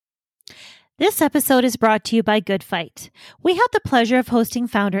This episode is brought to you by Good Fight. We had the pleasure of hosting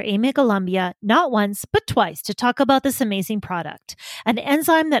founder Amy Columbia not once, but twice to talk about this amazing product, an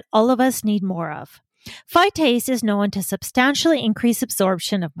enzyme that all of us need more of. Phytase is known to substantially increase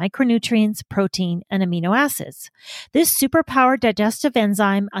absorption of micronutrients, protein, and amino acids. This superpowered digestive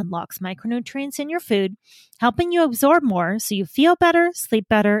enzyme unlocks micronutrients in your food, helping you absorb more so you feel better, sleep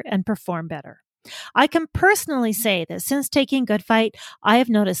better, and perform better. I can personally say that since taking Good Fight, I have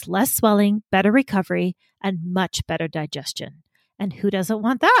noticed less swelling, better recovery, and much better digestion. And who doesn't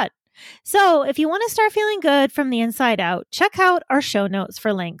want that? So if you want to start feeling good from the inside out, check out our show notes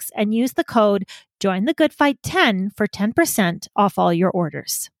for links and use the code JOINTHEGOODFIGHT10 for 10% off all your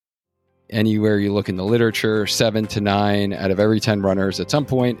orders. Anywhere you look in the literature, 7 to 9 out of every 10 runners at some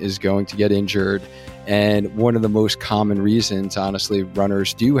point is going to get injured. And one of the most common reasons, honestly,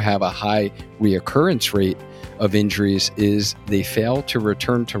 runners do have a high reoccurrence rate of injuries is they fail to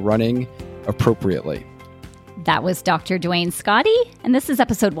return to running appropriately. That was Dr. Duane Scotti, and this is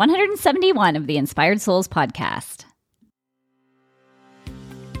episode 171 of the Inspired Souls podcast.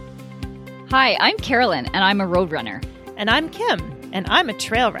 Hi, I'm Carolyn, and I'm a road runner. And I'm Kim, and I'm a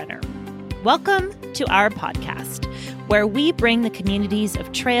trail runner. Welcome to our podcast, where we bring the communities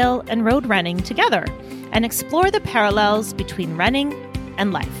of trail and road running together and explore the parallels between running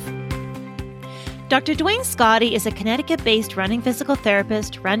and life. Dr. Duane Scotti is a Connecticut-based running physical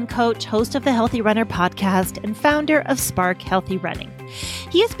therapist, run coach, host of the Healthy Runner podcast, and founder of Spark Healthy Running.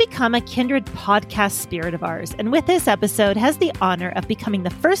 He has become a kindred podcast spirit of ours, and with this episode has the honor of becoming the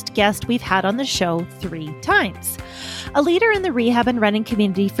first guest we've had on the show 3 times. A leader in the rehab and running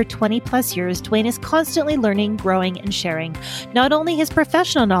community for 20 plus years, Duane is constantly learning, growing, and sharing not only his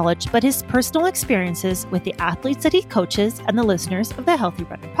professional knowledge, but his personal experiences with the athletes that he coaches and the listeners of the Healthy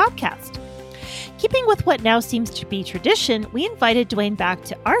Runner podcast. Keeping with what now seems to be tradition, we invited Duane back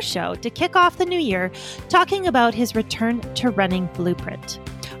to our show to kick off the new year, talking about his return to running blueprint.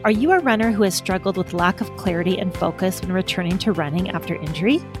 Are you a runner who has struggled with lack of clarity and focus when returning to running after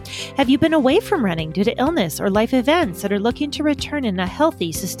injury? Have you been away from running due to illness or life events that are looking to return in a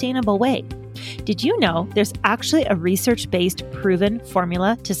healthy, sustainable way? Did you know there's actually a research-based proven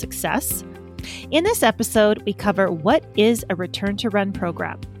formula to success? In this episode, we cover what is a return to run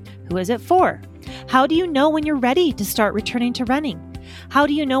program? Who is it for? How do you know when you're ready to start returning to running? How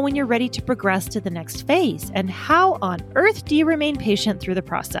do you know when you're ready to progress to the next phase? And how on earth do you remain patient through the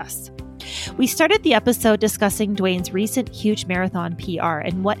process? We started the episode discussing Duane's recent huge marathon PR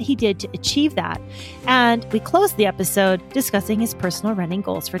and what he did to achieve that. And we closed the episode discussing his personal running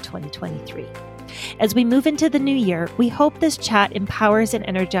goals for 2023. As we move into the new year, we hope this chat empowers and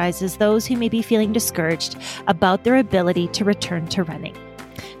energizes those who may be feeling discouraged about their ability to return to running.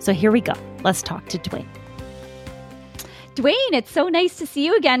 So here we go. Let's talk to Duane. Duane, it's so nice to see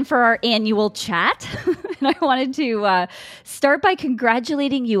you again for our annual chat. And I wanted to start by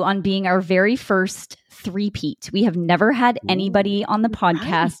congratulating you on being our very first three-peat. We have never had anybody on the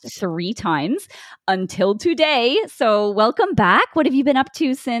podcast 3 times until today. So welcome back. What have you been up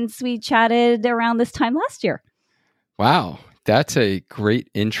to since we chatted around this time last year? Wow, that's a great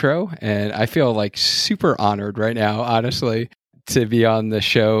intro. And I feel like super honored right now, honestly, to be on the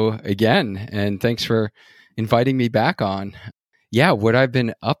show again. And thanks for inviting me back on. Yeah, what I've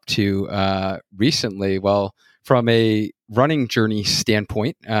been up to recently, well, from a running journey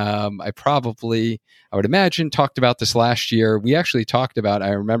standpoint, I would imagine, talked about this last year. We actually talked about,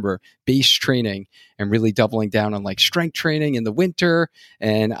 I remember, base training and really doubling down on like strength training in the winter.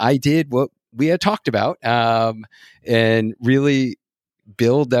 And I did what we had talked about and really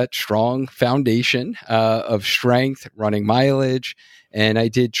build that strong foundation of strength, running mileage. And I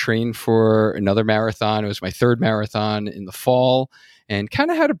did train for another marathon. It was my 3rd marathon in the fall and kind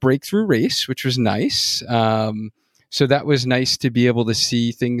of had a breakthrough race, which was nice. So that was nice to be able to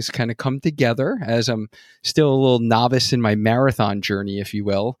see things kind of come together as I'm still a little novice in my marathon journey, if you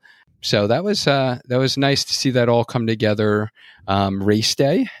will. So that was nice to see that all come together race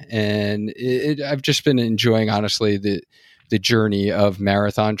day. And I've just been enjoying, honestly, the journey of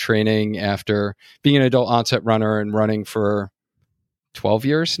marathon training after being an adult onset runner and running for 12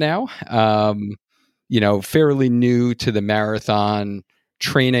 years now. Fairly new to the marathon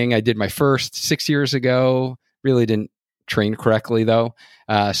training. I did my first 6 years ago, really didn't train correctly though.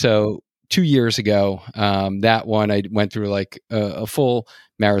 So 2 years ago, that one, I went through like a full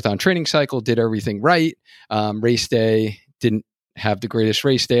marathon training cycle, did everything right. Race day, didn't have the greatest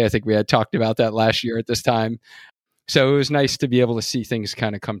race day. I think we had talked about that last year at this time. So it was nice to be able to see things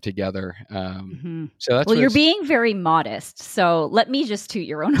kind of come together. So that's well, you're being very modest. So let me just toot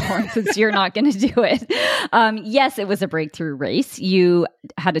your own horn since you're not going to do it. Yes, it was a breakthrough race. You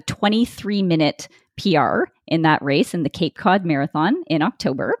had a 23-minute PR in that race in the Cape Cod Marathon in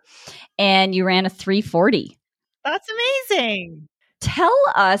October, and you ran a 3:40. That's amazing. Tell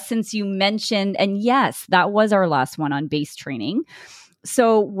us, since you mentioned, and yes, that was our last one on base training.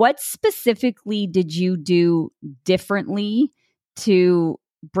 So what specifically did you do differently to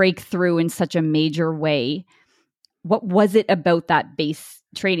break through in such a major way? What was it about that base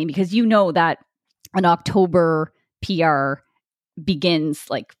training? Because you know that an October PR begins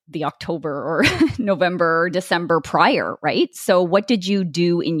like the October or November or December prior, right? So what did you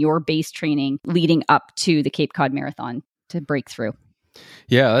do in your base training leading up to the Cape Cod Marathon to break through?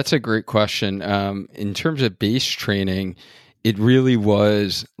 Yeah, that's a great question. In terms of base training, it really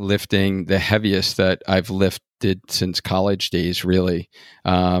was lifting the heaviest that I've lifted since college days, really,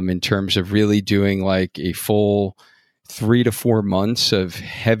 in terms of really doing like a full 3 to 4 months of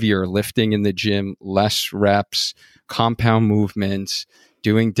heavier lifting in the gym, less reps, compound movements,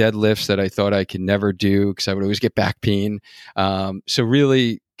 doing deadlifts that I thought I could never do because I would always get back pain. So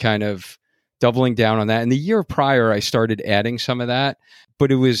really kind of doubling down on that. And the year prior, I started adding some of that,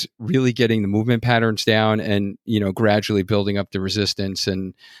 but it was really getting the movement patterns down and, gradually building up the resistance.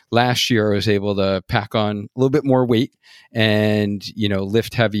 And last year I was able to pack on a little bit more weight and,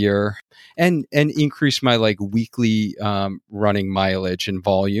 lift heavier and increase my like weekly running mileage and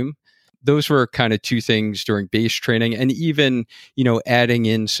volume. Those were kind of two things during base training, and even, adding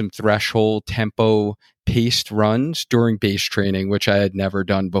in some threshold tempo paced runs during base training, which I had never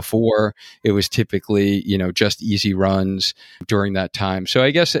done before. It was typically, just easy runs during that time. So I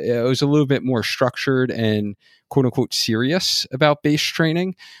guess it was a little bit more structured and quote unquote serious about base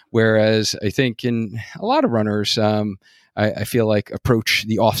training. Whereas I think in a lot of runners, I feel like approach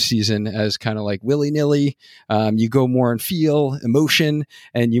the off season as kind of like willy nilly. You go more on feel, emotion,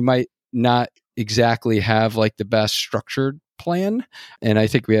 and you might not exactly have like the best structured plan. And I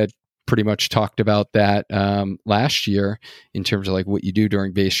think we had pretty much talked about that last year in terms of like what you do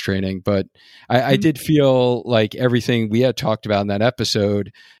during base training. But I did feel like everything we had talked about in that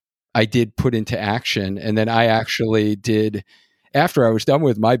episode, I did put into action. And then I actually did, after I was done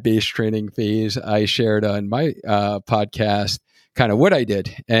with my base training phase, I shared on my podcast kind of what I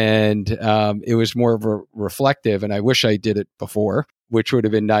did. And it was more of a reflective, and I wish I did it before, which would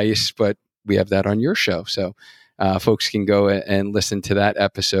have been nice, but we have that on your show. So folks can go and listen to that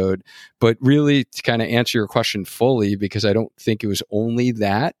episode. But really, to kind of answer your question fully, because I don't think it was only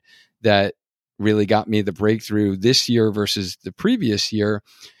that really got me the breakthrough this year versus the previous year.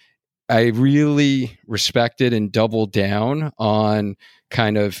 I really respected and doubled down on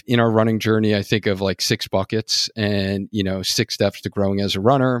kind of in our running journey. I think of like 6 buckets and, 6 steps to growing as a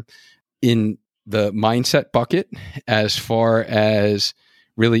runner. In the mindset bucket, as far as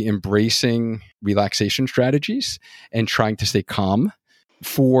really embracing relaxation strategies and trying to stay calm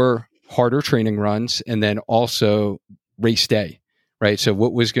for harder training runs, and then also race day, right? So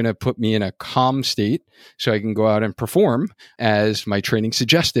what was going to put me in a calm state so I can go out and perform as my training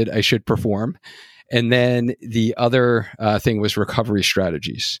suggested I should perform. And then the other thing was recovery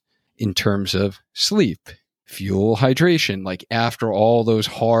strategies in terms of sleep, fuel, hydration, like after all those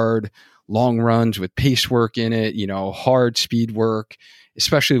hard long runs with pace work in it, hard speed work,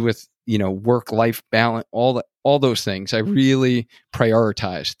 especially with, work-life balance, all those things. I really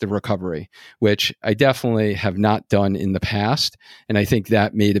prioritized the recovery, which I definitely have not done in the past. And I think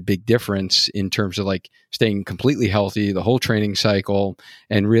that made a big difference in terms of like staying completely healthy the whole training cycle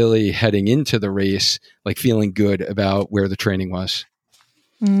and really heading into the race, like feeling good about where the training was.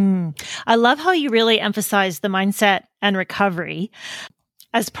 I love how you really emphasize the mindset and recovery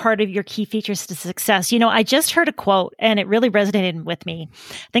as part of your key features to success. I just heard a quote and it really resonated with me.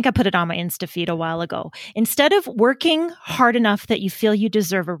 I think I put it on my Insta feed a while ago. Instead of working hard enough that you feel you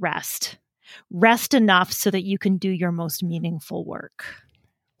deserve a rest enough so that you can do your most meaningful work.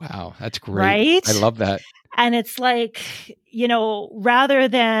 Wow, that's great. Right? I love that. And it's like, rather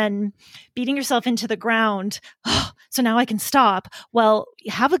than beating yourself into the ground, so now I can stop. Well,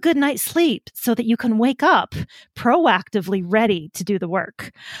 have a good night's sleep so that you can wake up proactively ready to do the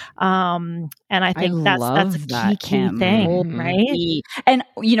work. And I think that's a key thing, right? And,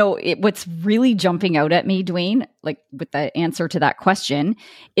 what's really jumping out at me, Duane, like with the answer to that question,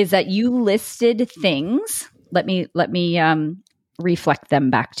 is that you listed things. Let me reflect them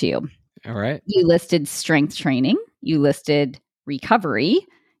back to you. All right. You listed strength training, you listed recovery,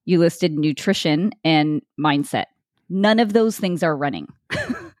 you listed nutrition and mindset. None of those things are running.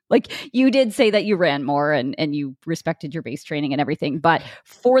 Like you did say that you ran more and you respected your base training and everything. But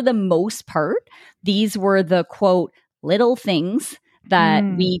for the most part, these were the quote, little things that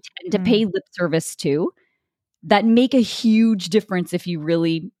we tend to pay lip service to that make a huge difference if you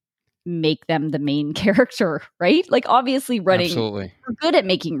really make them the main character, right? Like obviously running, Absolutely. we're good at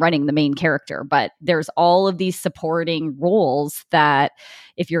making running the main character, but there's all of these supporting roles that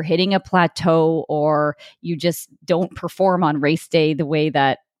if you're hitting a plateau or you just don't perform on race day the way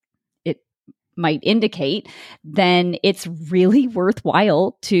that it might indicate, then it's really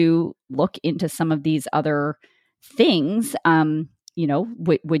worthwhile to look into some of these other things. You know,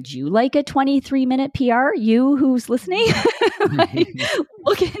 would you like a 23-minute PR? You who's listening, like,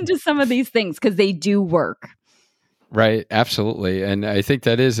 look into some of these things because they do work. Right. Absolutely. And I think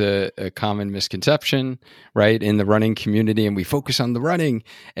that is a common misconception, right, in the running community. And we focus on the running.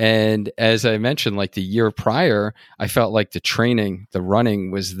 And as I mentioned, like the year prior, I felt like the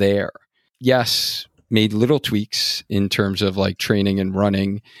running was there. Yes, made little tweaks in terms of like training and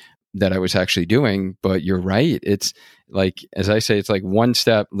running that I was actually doing. But you're right. It's like, as I say, it's like one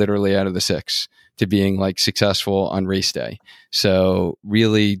step literally out of the 6 to being like successful on race day. So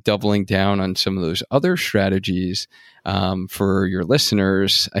really doubling down on some of those other strategies for your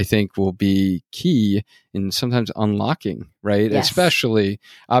listeners, I think will be key in sometimes unlocking, right? Yes. Especially,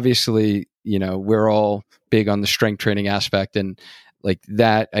 obviously, you know, we're all big on the strength training aspect, and like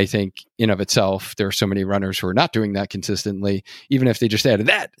that, I think in of itself, there are so many runners who are not doing that consistently. Even if they just added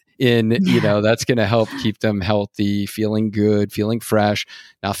that in, you know, that's going to help keep them healthy, feeling good, feeling fresh,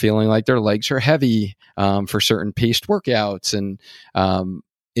 not feeling like their legs are heavy for certain paced workouts. And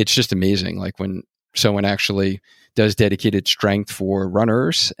it's just amazing, like when someone actually does dedicated strength for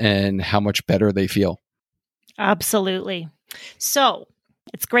runners and how much better they feel. Absolutely. So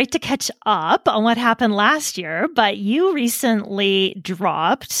it's great to catch up on what happened last year, but you recently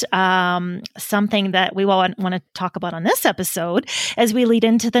dropped something that we want to talk about on this episode as we lead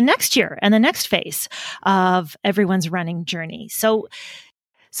into the next year and the next phase of everyone's running journey. So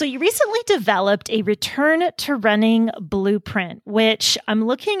you recently developed a return to running blueprint, which I'm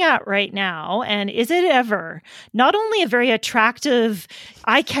looking at right now. And is it ever not only a very attractive,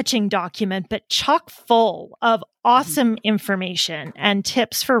 eye-catching document, but chock full of awesome information and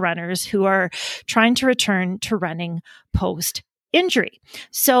tips for runners who are trying to return to running post-injury.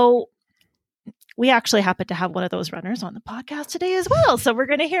 So we actually happen to have one of those runners on the podcast today as well. So we're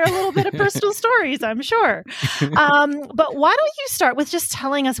going to hear a little bit of personal stories, I'm sure. But why don't you start with just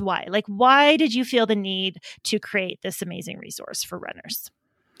telling us why? Like, why did you feel the need to create this amazing resource for runners?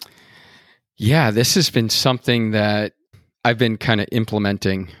 Yeah, this has been something that I've been kind of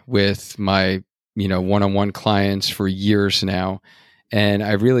implementing with my, you know, one-on-one clients for years now. And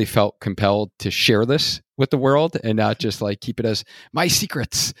I really felt compelled to share this with the world and not just like keep it as my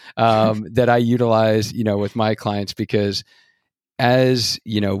secrets that I utilize, you know, with my clients, because as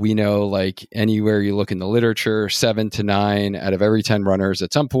you know, we know like anywhere you look in the literature, 7 to 9 out of every 10 runners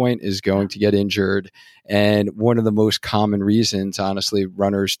at some point is going to get injured. And one of the most common reasons, honestly,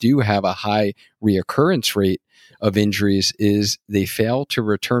 runners do have a high reoccurrence rate of injuries is they fail to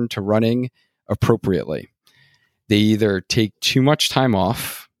return to running appropriately. They either take too much time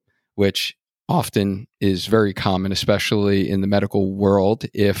off, which often is very common, especially in the medical world,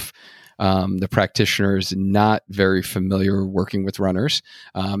 if the practitioner is not very familiar working with runners.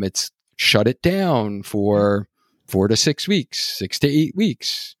 It's shut it down for 4 to 6 weeks, 6 to 8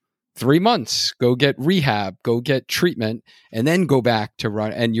 weeks, 3 months, go get rehab, go get treatment, and then go back to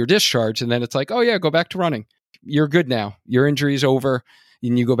run. And you're discharged, and then it's like, oh yeah, go back to running. You're good now. Your injury's over.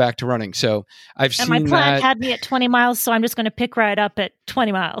 And you go back to running. So I've seen that. And my plan had me at 20 miles, so I'm just going to pick right up at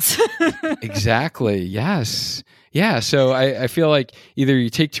 20 miles. Exactly. Yes. Yeah. So I feel like either you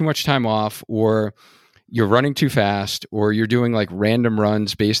take too much time off, or you're running too fast, or you're doing like random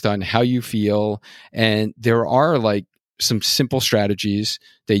runs based on how you feel. And there are like some simple strategies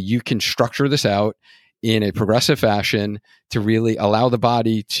that you can structure this out in a progressive fashion to really allow the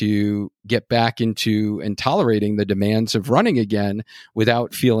body to get back into and tolerating the demands of running again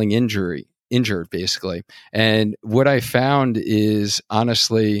without feeling injured basically. And what I found is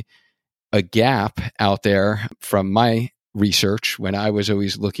honestly a gap out there from my research when I was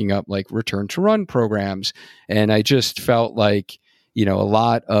always looking up like return to run programs. And I just felt like, you know, a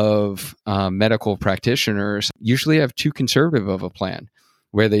lot of medical practitioners usually have too conservative of a plan,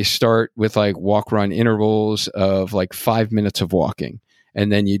 where they start with like walk run intervals of like 5 minutes of walking, and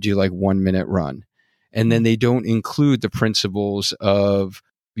then you do like 1 minute run. And then they don't include the principles of,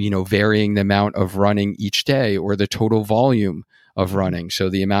 you know, varying the amount of running each day or the total volume of running. So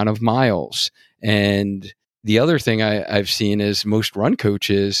the amount of miles and the other thing I've seen is most run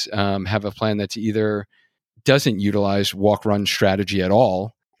coaches have a plan that's either doesn't utilize walk-run strategy at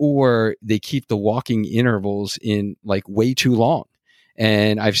all, or they keep the walking intervals in like way too long.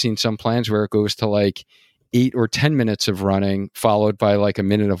 And I've seen some plans where it goes to like 8 or 10 minutes of running followed by like a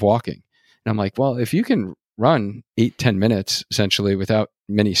minute of walking. And I'm like, well, if you can run 8-10 minutes essentially without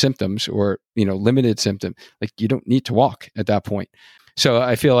many symptoms or, limited symptom, like you don't need to walk at that point. So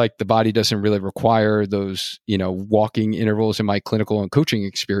I feel like the body doesn't really require those, walking intervals in my clinical and coaching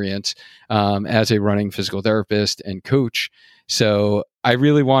experience as a running physical therapist and coach. So I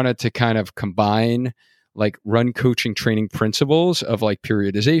really wanted to kind of combine like run coaching training principles of like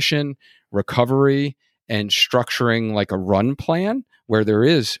periodization, recovery, and structuring like a run plan where there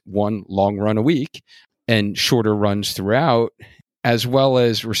is one long run a week and shorter runs throughout, as well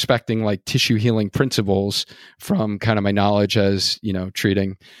as respecting like tissue healing principles from kind of my knowledge as,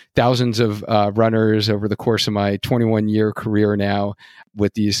 treating thousands of runners over the course of my 21-year career now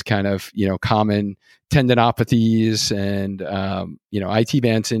with these kind of, common tendinopathies and, IT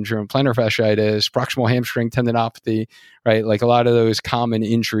band syndrome, plantar fasciitis, proximal hamstring tendinopathy, right? Like a lot of those common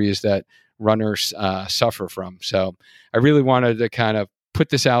injuries that runners suffer from. So I really wanted to kind of put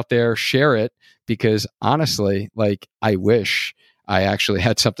this out there, share it, because honestly, like I wish I actually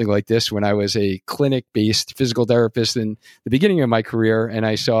had something like this when I was a clinic-based physical therapist in the beginning of my career. And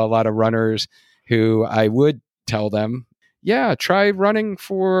I saw a lot of runners who I would tell them, yeah, try running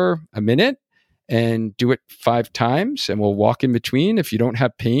for a minute and do it 5 times and we'll walk in between. If you don't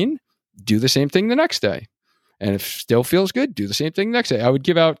have pain, do the same thing the next day. And if still feels good, do the same thing the next day. I would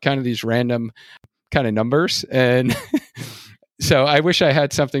give out kind of these random kind of numbers. And so I wish I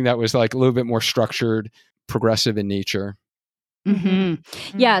had something that was like a little bit more structured, progressive in nature.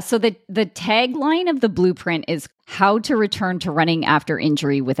 Mm-hmm. Yeah. So the tagline of the blueprint is how to return to running after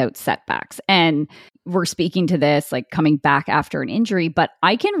injury without setbacks. And we're speaking to this like coming back after an injury, but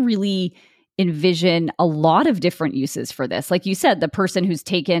I can really envision a lot of different uses for this. Like you said, the person who's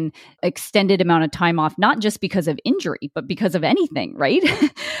taken extended amount of time off, not just because of injury, but because of anything, right?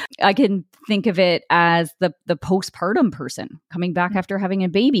 I can think of it as the postpartum person coming back after having a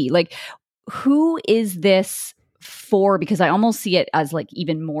baby. Like, who is this for? Because I almost see it as like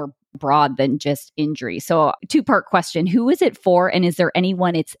even more broad than just injury. So 2-part question, who is it for? And is there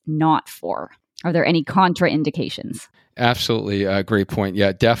anyone it's not for? Are there any contraindications? Absolutely. Great point.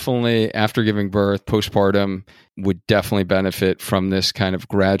 Yeah, definitely after giving birth, postpartum would definitely benefit from this kind of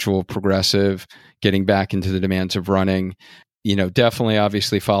gradual, progressive, getting back into the demands of running, definitely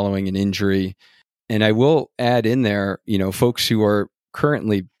obviously following an injury. And I will add in there, folks who are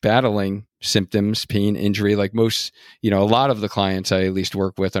currently battling symptoms, pain, injury, like most, a lot of the clients I at least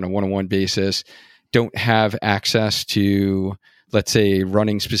work with on a one-on-one basis don't have access to, let's say,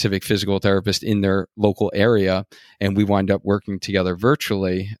 running specific physical therapist in their local area, and we wind up working together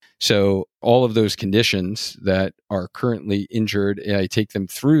virtually. So all of those conditions that are currently injured, I take them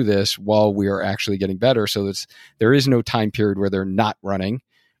through this while we are actually getting better. So there is no time period where they're not running,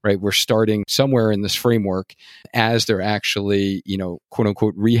 right? We're starting somewhere in this framework as they're actually, quote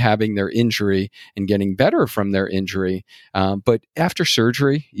unquote, rehabbing their injury and getting better from their injury. But after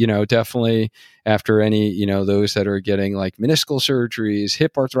surgery, definitely after any, those that are getting like meniscal surgeries,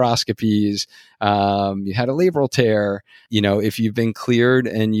 hip arthroscopies, you had a labral tear, if you've been cleared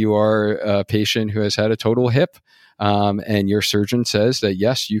and you are a patient who has had a total hip, and your surgeon says that,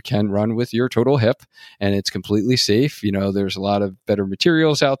 yes, you can run with your total hip and it's completely safe. There's a lot of better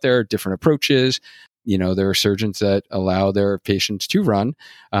materials out there, different approaches. There are surgeons that allow their patients to run.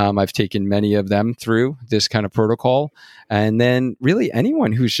 I've taken many of them through this kind of protocol. And then really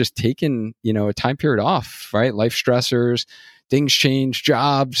anyone who's just taken, a time period off, right? Life stressors, things change,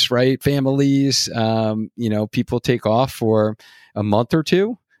 jobs, right? Families, people take off for a month or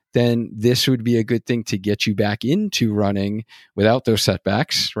two. Then this would be a good thing to get you back into running without those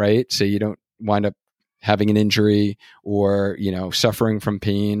setbacks, right? So you don't wind up having an injury or, suffering from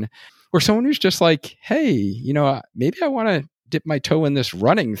pain, or someone who's just like, hey, maybe I want to dip my toe in this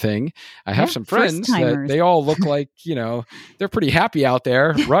running thing. I have some friends that they all look like, they're pretty happy out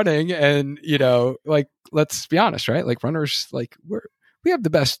there running. And, like, let's be honest, right? Like runners, like we have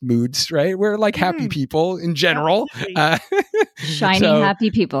the best moods, right? We're like happy people in general. Shiny, happy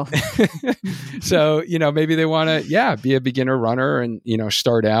people. So, maybe they want to, be a beginner runner and,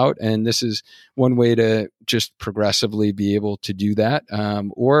 start out. And this is one way to just progressively be able to do that.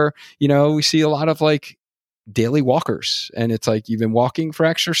 Or, we see a lot of like daily walkers, and it's like you've been walking for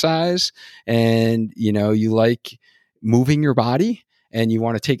exercise and, you like moving your body. and you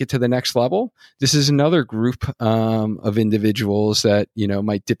want to take it to the next level, this is another group of individuals that,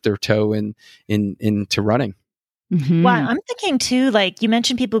 might dip their toe into running. Mm-hmm. Well, I'm thinking too, like you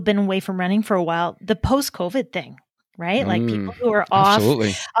mentioned, people have been away from running for a while, the post-COVID thing, right? Like people who are off,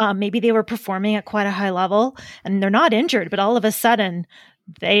 maybe they were performing at quite a high level and they're not injured, but all of a sudden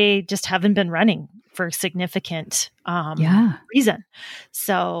they just haven't been running for a significant reason.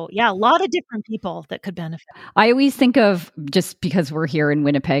 So a lot of different people that could benefit. I always think of, just because we're here in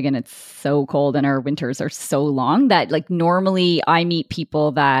Winnipeg and it's so cold and our winters are so long, that like normally I meet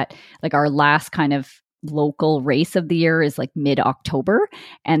people that like our last kind of local race of the year is like mid-October,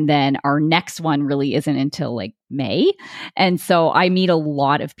 and then our next one really isn't until like May. And so I meet a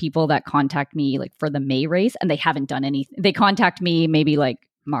lot of people that contact me like for the May race, and they haven't done anything. They contact me maybe like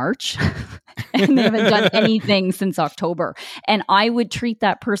March and they haven't done anything since October. And I would treat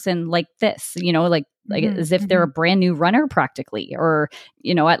that person like this, like as if they're a brand new runner practically, or,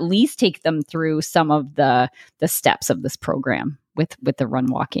 at least take them through some of the steps of this program with the run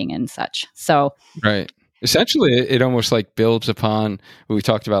walking and such. So, right. Essentially, it almost like builds upon what we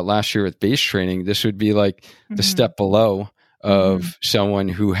talked about last year with base training. This would be like the step below of someone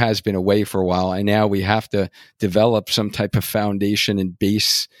who has been away for a while. And now we have to develop some type of foundation and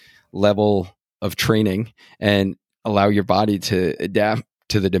base level of training and allow your body to adapt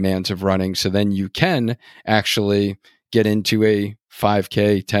to the demands of running. So then you can actually get into a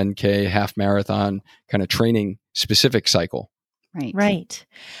 5K, 10K, half marathon kind of training specific cycle. Right.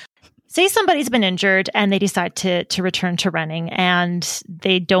 Say somebody's been injured and they decide to return to running, and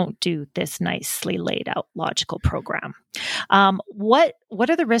they don't do this nicely laid out logical program. What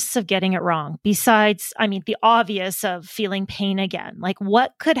are the risks of getting it wrong? Besides, the obvious of feeling pain again. Like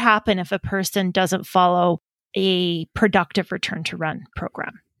what could happen if a person doesn't follow a productive return to run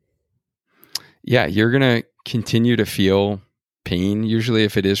program? Yeah, you're going to continue to feel pain, usually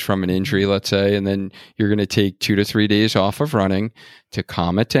if it is from an injury, let's say, and then you're going to take 2 to 3 days off of running to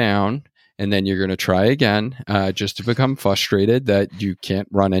calm it down. And then you're going to try again, just to become frustrated that you can't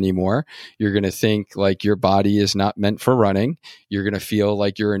run anymore. You're going to think like your body is not meant for running. You're going to feel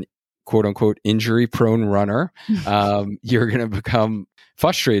like you're an quote unquote injury prone runner. You're going to become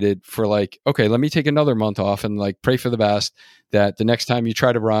frustrated for like, okay, let me take another month off and like pray for the best that the next time you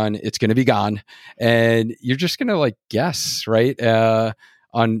try to run, it's going to be gone. And you're just going to like guess, right?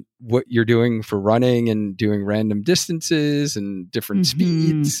 On what you're doing for running and doing random distances and different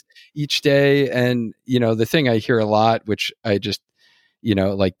speeds each day. And, the thing I hear a lot, which I just,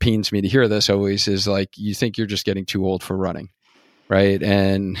 like pains me to hear this always, is like, you think you're just getting too old for running. Right.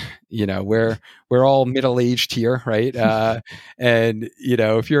 And, we're all middle-aged here. Right. And,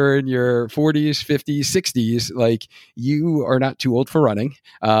 if you're in your 40s, 50s, 60s, like you are not too old for running.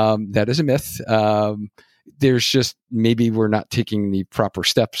 That is a myth. There's just, maybe we're not taking the proper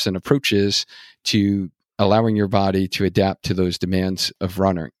steps and approaches to allowing your body to adapt to those demands of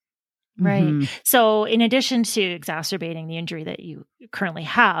running. Right. So in addition to exacerbating the injury that you currently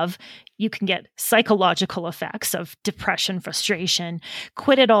have, you can get psychological effects of depression, frustration,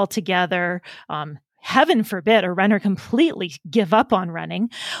 quit it altogether. Heaven forbid a runner completely give up on running.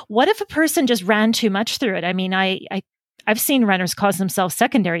 What if a person just ran too much through it? I've seen runners cause themselves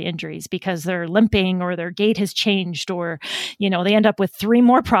secondary injuries because they're limping or their gait has changed, or, they end up with 3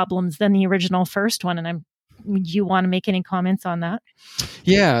 more problems than the original first one. And you want to make any comments on that?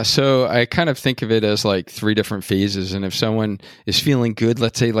 Yeah. So I kind of think of it as like 3 different phases. And if someone is feeling good,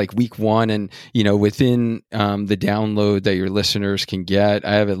 let's say like week 1, and, within the download that your listeners can get,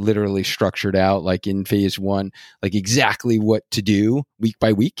 I have it literally structured out like in phase 1, like exactly what to do week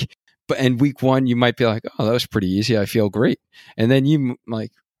by week. But in week 1, you might be like, oh, that was pretty easy. I feel great. And then you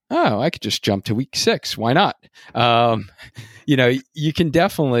like, oh, I could just jump to week 6. Why not? You can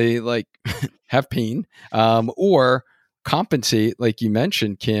definitely like have pain, or compensate, like you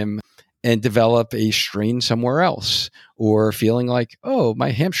mentioned, Kim, and develop a strain somewhere else, or feeling like, oh, my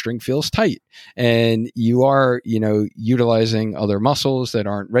hamstring feels tight. And you are, utilizing other muscles that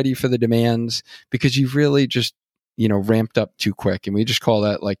aren't ready for the demands because you've really just, ramped up too quick. And we just call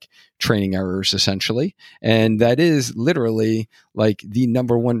that like training errors, essentially. And that is literally like the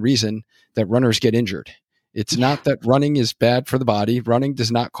number one reason that runners get injured. It's not that running is bad for the body. Running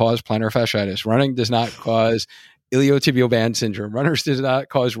does not cause plantar fasciitis. Running does not cause iliotibial band syndrome. Runners does not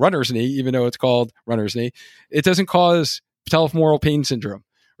cause runner's knee, even though it's called runner's knee. It doesn't cause patellofemoral pain syndrome,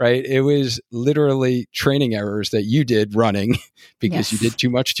 right? It was literally training errors that you did running because you did too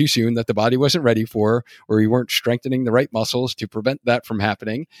much too soon that the body wasn't ready for, or you weren't strengthening the right muscles to prevent that from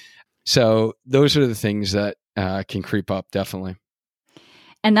happening. So those are the things that can creep up, definitely.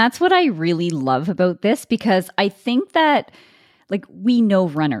 And that's what I really love about this, because I think that like we know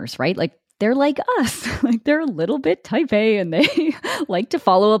runners, right? Like they're like us, like they're a little bit type A and they like to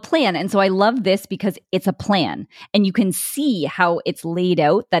follow a plan. And so I love this because it's a plan and you can see how it's laid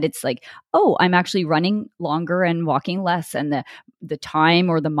out, that it's like, oh, I'm actually running longer and walking less, and the time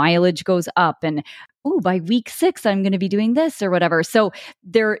or the mileage goes up, and oh, by week 6, I'm going to be doing this or whatever. So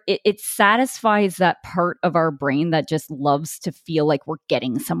it satisfies that part of our brain that just loves to feel like we're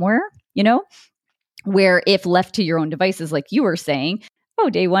getting somewhere, where if left to your own devices, like you were saying, oh,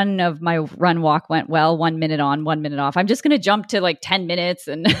 day 1 of my run walk went well, 1 minute on, 1 minute off. I'm just going to jump to like 10 minutes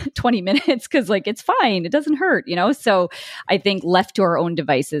and 20 minutes because like it's fine. It doesn't hurt, So I think left to our own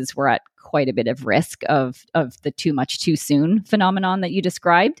devices, we're at quite a bit of risk of the too much too soon phenomenon that you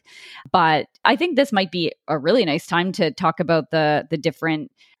described. But I think this might be a really nice time to talk about the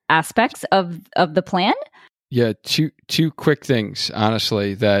different aspects of the plan. Yeah, two quick things,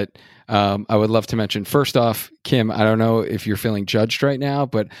 honestly, that I would love to mention. First off, Kim, I don't know if you're feeling judged right now,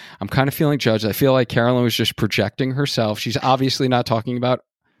 but I'm kind of feeling judged. I feel like Carolyn was just projecting herself. She's obviously not talking about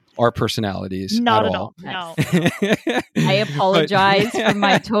our personalities. Not at all. No. I apologize for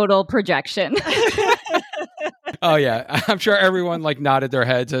my total projection. Oh yeah, I'm sure everyone like nodded their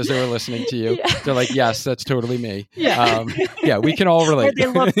heads as they were listening to you. Yeah. They're like, "Yes, that's totally me." Yeah, yeah, we can all relate. Or they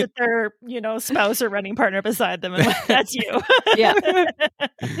looked at their, spouse or running partner beside them and went, "That's you." Yeah.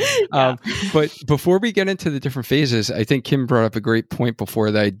 But before we get into the different phases, I think Kim brought up a great point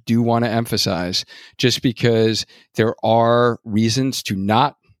before that I do want to emphasize. Just because there are reasons to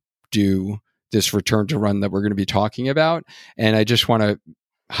not do this return to run that we're going to be talking about, and I just want to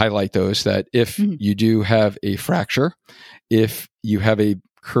highlight those, that if you do have a fracture, if you have a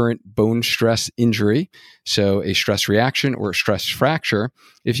current bone stress injury, so a stress reaction or a stress fracture,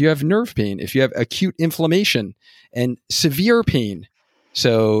 if you have nerve pain, if you have acute inflammation and severe pain.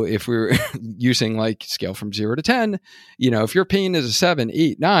 So if we're using like scale from 0 to 10, if your pain is a 7,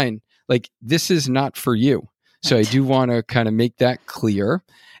 8, 9, like this is not for you. So I do want to kind of make that clear.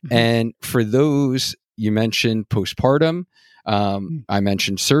 And for those, you mentioned postpartum, I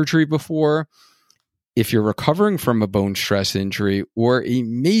mentioned surgery before. If you're recovering from a bone stress injury or a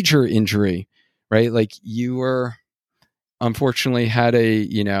major injury, right? Like you were unfortunately had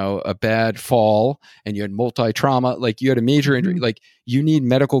a bad fall and you had multi-trauma, like you had a major injury, like you need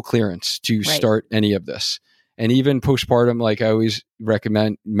medical clearance to start any of this. And even postpartum, like I always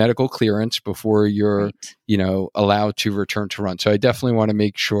recommend medical clearance before you're, allowed to return to run. So I definitely want to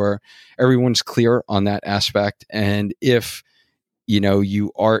make sure everyone's clear on that aspect. And if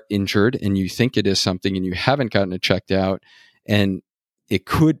you are injured and you think it is something and you haven't gotten it checked out, and it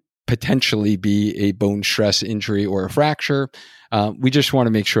could potentially be a bone stress injury or a fracture, we just want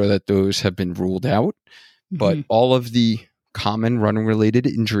to make sure that those have been ruled out. But all of the common running related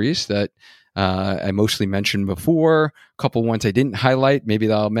injuries that I mostly mentioned before, a couple ones I didn't highlight, maybe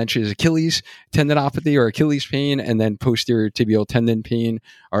that I'll mention, is Achilles tendinopathy or Achilles pain, and then posterior tibial tendon pain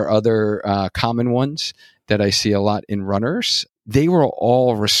are other common ones that I see a lot in runners. They will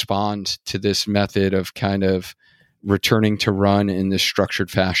all respond to this method of kind of returning to run in this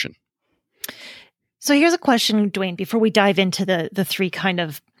structured fashion. So here's a question, Duane, before we dive into the 3 kind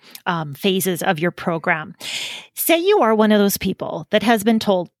of phases of your program. Say you are one of those people that has been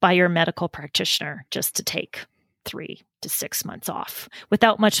told by your medical practitioner just to take 3 to 6 months off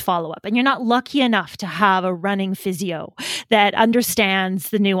without much follow-up. And you're not lucky enough to have a running physio that understands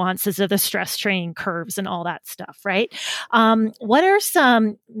the nuances of the stress training curves and all that stuff, right? What are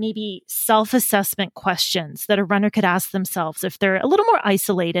some maybe self-assessment questions that a runner could ask themselves if they're a little more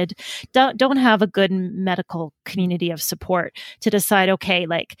isolated, don't have a good medical community of support to decide, okay,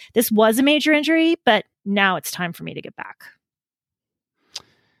 like this was a major injury, but now it's time for me to get back?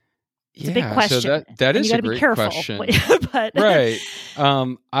 It's a big question. So that is a great question. But right.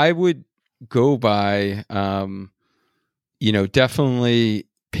 I would go by, definitely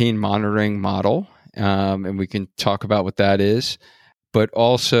pain monitoring model. And we can talk about what that is, but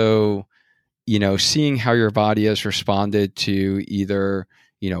also, seeing how your body has responded to either,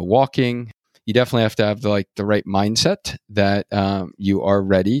 walking. You definitely have to have the right mindset that you are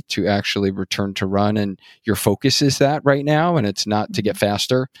ready to actually return to run, and your focus is that right now. And it's not to get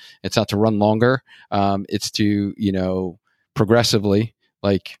faster. It's not to run longer. It's to, progressively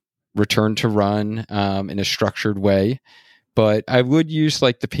return to run in a structured way. But I would use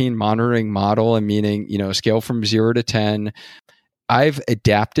the pain monitoring model, and meaning, a scale from 0 to 10. I've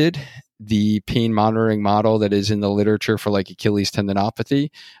adapted the pain monitoring model that is in the literature for Achilles tendinopathy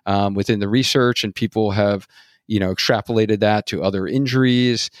within the research, and people have, extrapolated that to other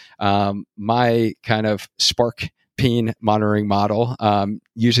injuries. My kind of spark pain monitoring model,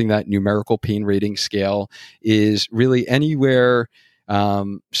 using that numerical pain rating scale, is really anywhere.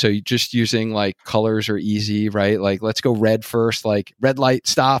 So you just using like colors are easy, right? Like, let's go red first, like red light,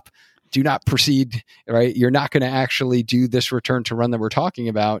 stop, do not proceed, right? You're not going to actually do this return to run that we're talking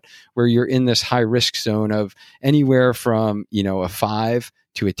about, where you're in this high risk zone of anywhere from, a 5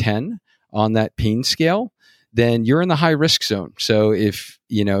 to a 10 on that pain scale. Then you're in the high risk zone. So if,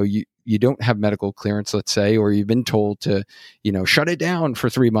 you don't have medical clearance, let's say, or you've been told to, shut it down for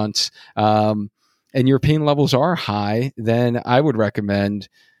 3 months, and your pain levels are high, then I would recommend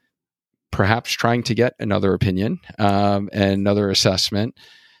perhaps trying to get another opinion, and another assessment.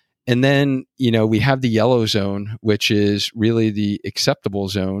 And then, we have the yellow zone, which is really the acceptable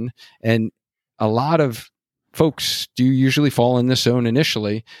zone. And a lot of folks do usually fall in this zone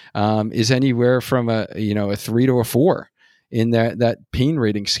initially, is anywhere from a 3 to a 4 in that pain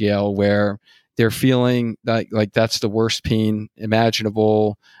rating scale, where they're feeling like that's the worst pain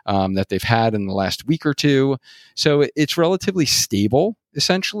imaginable that they've had in the last week or two. So it's relatively stable,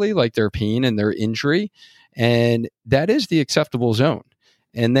 essentially, like their pain and their injury. And that is the acceptable zone.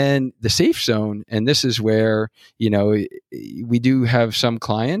 And then the safe zone, and this is where, we do have some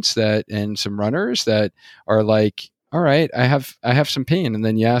clients and some runners that are like, all right, I have some pain. And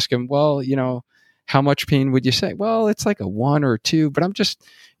then you ask them, well, how much pain would you say? Well, it's like a 1 or 2, but I'm just,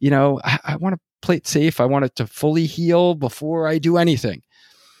 I want to play it safe. I want it to fully heal before I do anything.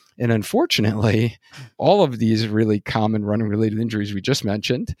 And unfortunately, all of these really common running related injuries we just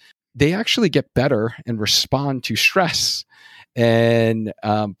mentioned, they actually get better and respond to stress. And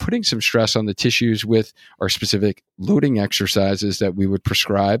putting some stress on the tissues with our specific loading exercises that we would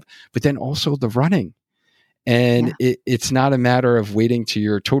prescribe, but then also the running. And it's not a matter of waiting till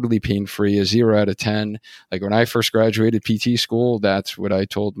you're totally pain-free, a 0 out of 10. Like when I first graduated PT school, that's what I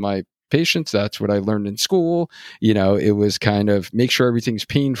told my patients. That's what I learned in school. It was kind of make sure everything's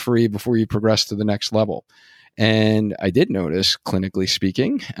pain-free before you progress to the next level. And I did notice, clinically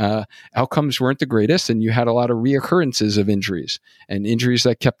speaking, outcomes weren't the greatest, and you had a lot of reoccurrences of injuries and injuries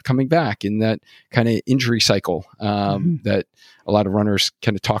that kept coming back in that kind of injury cycle that a lot of runners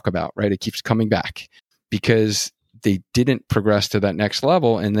kind of talk about, right? It keeps coming back because they didn't progress to that next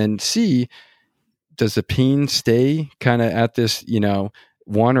level. And then see, does the pain stay kind of at this,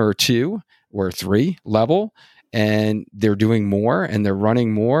 1 or 2 or 3 level? And they're doing more and they're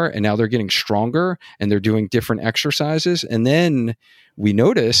running more, and now they're getting stronger and they're doing different exercises. And then we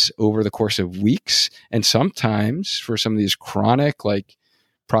notice over the course of weeks, and sometimes for some of these chronic, like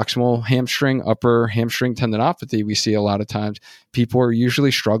proximal hamstring, upper hamstring tendinopathy, we see a lot of times people are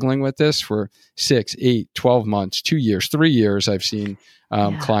usually struggling with this for 6, 8, 12 months, 2 years, 3 years. I've seen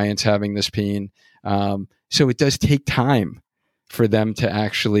clients having this pain. So it does take time for them to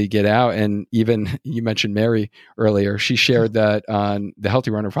actually get out. And even you mentioned Mary earlier, she shared that on the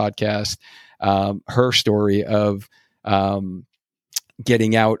Healthy Runner podcast, her story of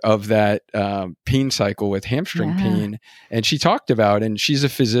getting out of that pain cycle with hamstring pain. And she talked about, and she's a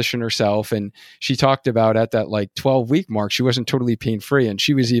physician herself, and she talked about at that like 12-week mark, she wasn't totally pain-free. And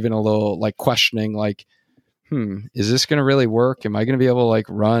she was even a little like questioning, like, is this going to really work? Am I going to be able to like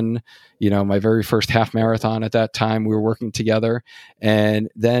run, my very first half marathon at that time? We were working together. And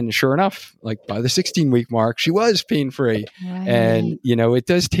then sure enough, like by the 16-week mark, she was pain-free. Right. And, it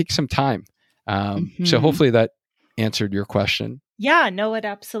does take some time. So hopefully that answered your question. Yeah, no, it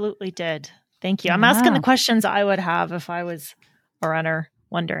absolutely did. Thank you. I'm asking the questions I would have if I was a runner,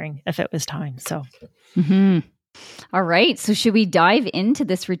 wondering if it was time. So, All right. So should we dive into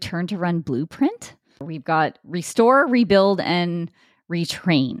this return to run blueprint? We've got restore, rebuild, and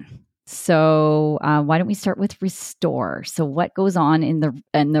retrain. So why don't we start with restore? So what goes on in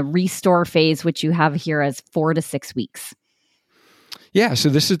the restore phase, which you have here as 4 to 6 weeks? Yeah. So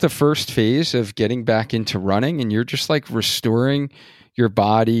this is the first phase of getting back into running, and you're just like restoring your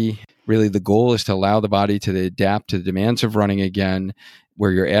body. Really, the goal is to allow the body to adapt to the demands of running again,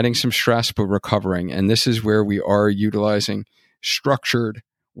 where you're adding some stress, but recovering. And this is where we are utilizing structured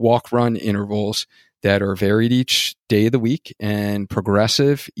walk-run intervals that are varied each day of the week and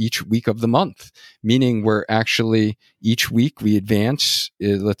progressive each week of the month, meaning we're actually each week we advance.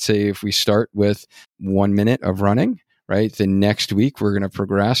 Let's say if we start with 1 minute of running, right? The next week we're going to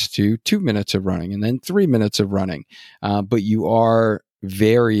progress to 2 minutes of running and then 3 minutes of running. But you are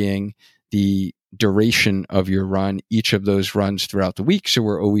varying the duration of your run, each of those runs throughout the week. So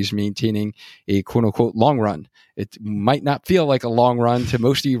we're always maintaining a quote unquote long run. It might not feel like a long run to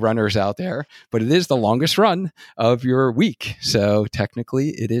most of you runners out there, but it is the longest run of your week. So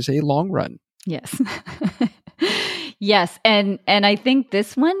technically it is a long run. Yes. Yes. And I think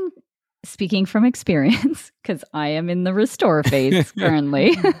this one, speaking from experience, because I am in the restore phase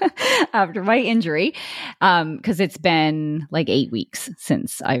currently after my injury, because it's been like 8 weeks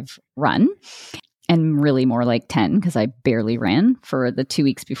since I've run, and really more like 10 because I barely ran for the 2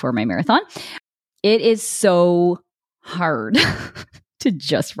 weeks before my marathon. It is so hard to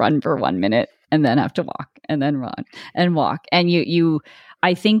just run for 1 minute and then have to walk and then run and walk. And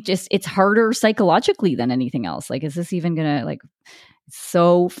I think just it's harder psychologically than anything else. Like, is this even gonna, like,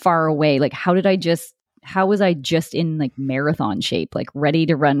 so far away? Like, how was I just in like marathon shape, like ready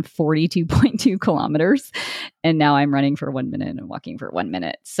to run 42.2 kilometers? And now I'm running for 1 minute and walking for 1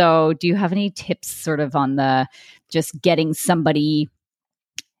 minute. So do you have any tips sort of on the just getting somebody,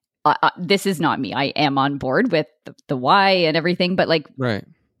 this is not me, I am on board with the why and everything, but like, right.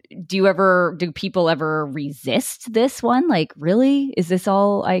 Do people ever resist this one? Like, really? Is this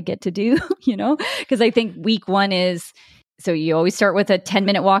all I get to do? Because I think week 1 is, so you always start with a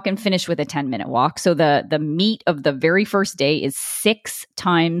 10-minute walk and finish with a 10-minute walk. So the meat of the very first day is 6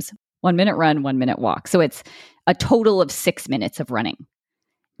 times 1 minute run, 1 minute walk. So it's a total of 6 minutes of running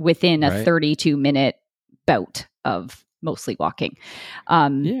within a 32-minute bout of mostly walking.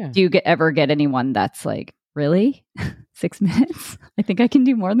 Do you ever get anyone that's like, really? 6 minutes? I think I can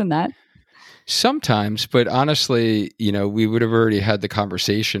do more than that. Sometimes, but honestly, we would have already had the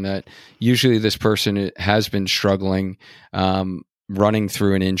conversation that usually this person has been struggling, running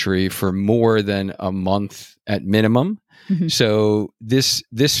through an injury for more than a month at minimum. Mm-hmm. So this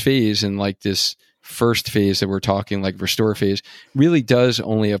phase, and like this first phase that we're talking, like restore phase, really does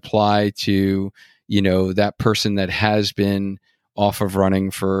only apply to, that person that has been off of running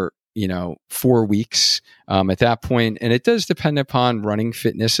for 4 weeks at that point. And it does depend upon running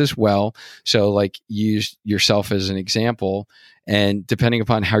fitness as well. So like, use yourself as an example, and depending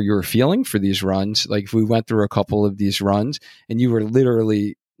upon how you were feeling for these runs, like if we went through a couple of these runs and you were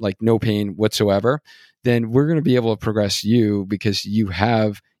literally like no pain whatsoever, then we're going to be able to progress you because you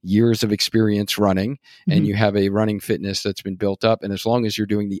have years of experience running, and mm-hmm. you have a running fitness that's been built up. And as long as you're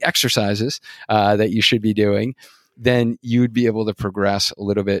doing the exercises that you should be doing, then you'd be able to progress a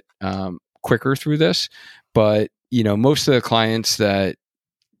little bit quicker through this. But, most of the clients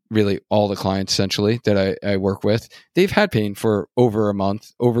really all the clients essentially that I work with, they've had pain for over a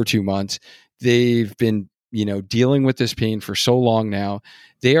month, over 2 months. They've been, dealing with this pain for so long now.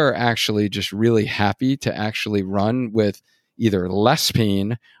 They are actually just really happy to actually run with either less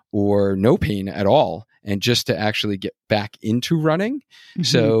pain or no pain at all, and just to actually get back into running. Mm-hmm.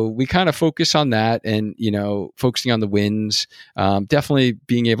 So we kind of focus on that, and, focusing on the wins. Definitely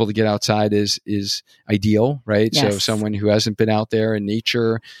being able to get outside is ideal, right? Yes. So someone who hasn't been out there in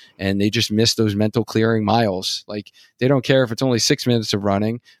nature and they just miss those mental clearing miles, like they don't care if it's only 6 minutes of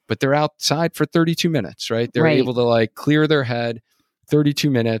running, but they're outside for 32 minutes, right? They're able to like clear their head 32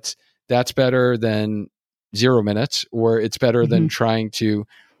 minutes. That's better than 0 minutes, or it's better mm-hmm. than trying to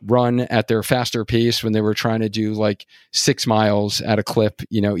run at their faster pace when they were trying to do like 6 miles at a clip,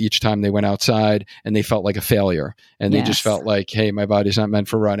 each time they went outside, and they felt like a failure, and they just felt like, hey, my body's not meant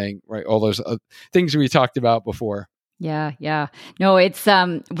for running, right? All those things we talked about before. Yeah. No, it's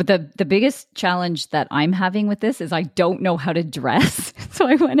the biggest challenge that I'm having with this is I don't know how to dress. So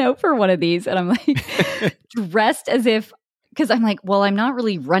I went out for one of these and I'm like dressed as if, because I'm like, well, I'm not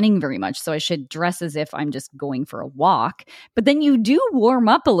really running very much, so I should dress as if I'm just going for a walk. But then you do warm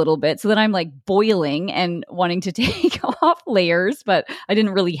up a little bit, so that I'm like boiling and wanting to take off layers, but I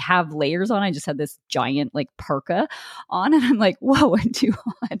didn't really have layers on. I just had this giant like parka on, and I'm like, whoa, I'm too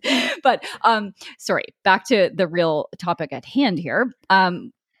hot. But sorry, back to the real topic at hand here.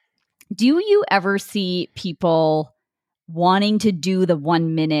 Do you ever see people wanting to do the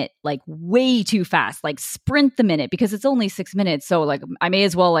 1 minute like way too fast, like sprint the minute because it's only 6 minutes? So like I may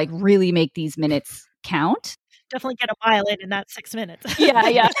as well like really make these minutes count. Definitely get a mile in that 6 minutes. Yeah,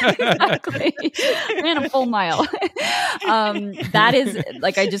 exactly. Ran a full mile. That is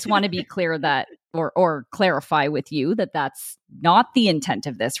like, I just want to be clear that, or clarify with you that that's not the intent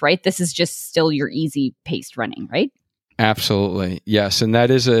of this, right? This is just still your easy paced running, right? Absolutely. Yes. And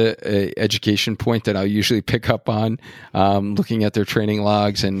that is a education point that I'll usually pick up on, looking at their training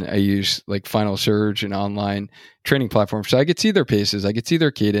logs. And I use like Final Surge and online training platforms. So I could see their paces, I could see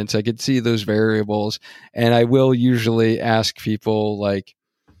their cadence, I could see those variables. And I will usually ask people like,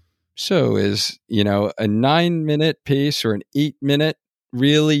 so is, a 9 minute pace or an 8 minute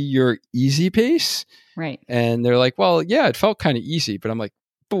really your easy pace? Right. And they're like, well, yeah, it felt kind of easy. But I'm like,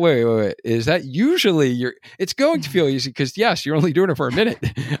 but wait, is that usually it's going to feel easy because yes, you're only doing it for a minute.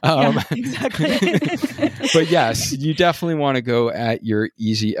 Yeah, exactly. But yes, you definitely want to go at your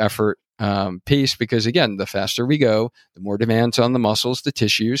easy effort pace, because again, the faster we go, the more demands on the muscles, the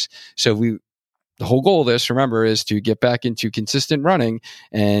tissues. So the whole goal of this, remember, is to get back into consistent running.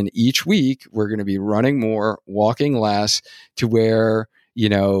 And each week we're going to be running more, walking less, to where,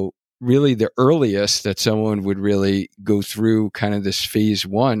 really the earliest that someone would really go through kind of this phase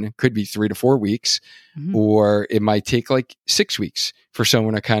one could be 3 to 4 weeks, or it might take like 6 weeks for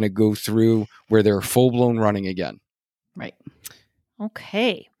someone to kind of go through where they're full blown running again. Right.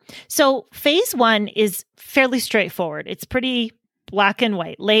 Okay. So phase one is fairly straightforward. It's pretty black and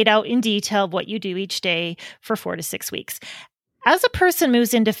white, laid out in detail of what you do each day for 4 to 6 weeks. As a person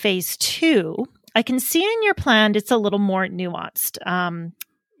moves into phase two, I can see in your plan it's a little more nuanced,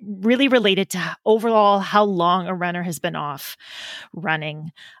 really related to overall how long a runner has been off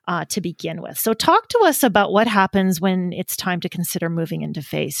running to begin with. So talk to us about what happens when it's time to consider moving into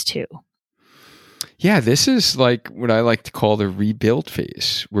phase two. Yeah, this is like what I like to call the rebuild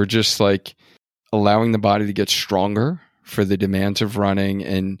phase. We're just like allowing the body to get stronger for the demands of running,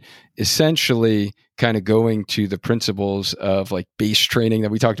 and essentially kind of going to the principles of like base training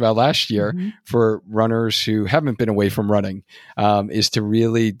that we talked about last year for runners who haven't been away from running, is to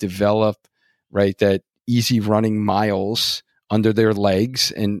really develop, right, that easy running miles under their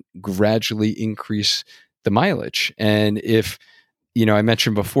legs and gradually increase the mileage. And if, I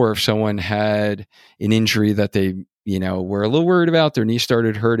mentioned before, if someone had an injury that they were a little worried about, their knee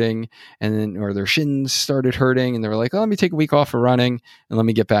started hurting or their shins started hurting, and they were like, oh, let me take a week off of running and let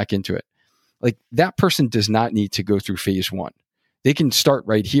me get back into it. Like, that person does not need to go through phase one. They can start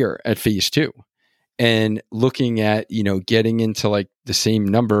right here at phase two and looking at, getting into like the same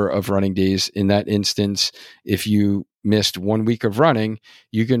number of running days. In that instance, if you missed 1 week of running,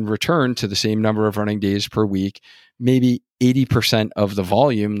 you can return to the same number of running days per week, maybe 80% of the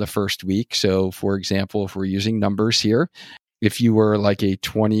volume the first week. So for example, if we're using numbers here, if you were like a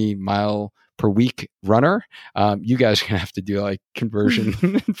 20 mile per week runner, you guys are going to have to do like conversion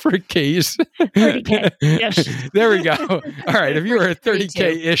for Ks. 30K. Yes. There we go. All right. If you were a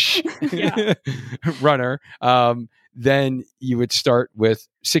 30K-ish runner, then you would start with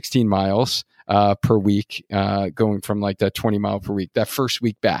 16 miles per week, going from like that 20 mile per week, that first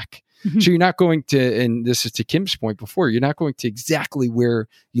week back. So you're not going to, and this is to Kim's point before, you're not going to exactly where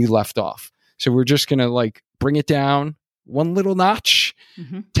you left off. So we're just going to like bring it down one little notch,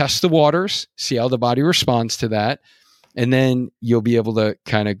 test the waters, see how the body responds to that. And then you'll be able to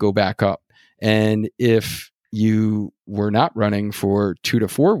kind of go back up. And if you were not running for 2 to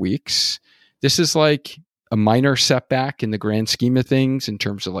 4 weeks, this is like a minor setback in the grand scheme of things in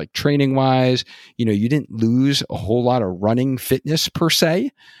terms of like training wise. You didn't lose a whole lot of running fitness per se.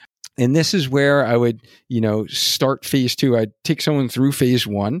 And this is where I would, start phase two. I'd take someone through phase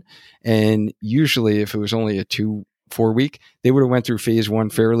one. And usually if it was only a 2-4 week, they would have went through phase one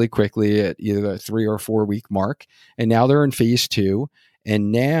fairly quickly at either a 3 or 4 week mark. And now they're in phase two.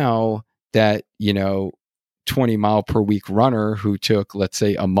 And now that, 20 mile per week runner who took, let's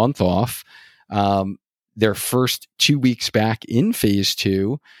say, a month off, their first 2 weeks back in phase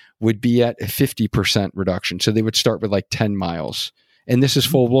two would be at a 50% reduction. So they would start with like 10 miles. And this is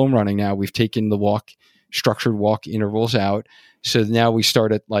full blown running now. We've taken the structured walk intervals out. So now we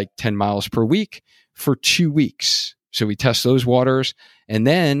start at like 10 miles per week for 2 weeks. So we test those waters, and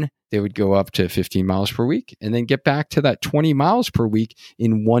then they would go up to 15 miles per week and then get back to that 20 miles per week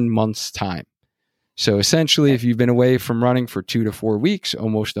in 1 month's time. So essentially, if you've been away from running for 2 to 4 weeks,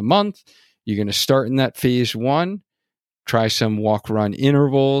 almost a month, you're going to start in that phase one, try some walk run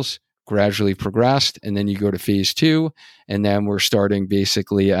intervals, gradually progressed, and then you go to phase two, and then we're starting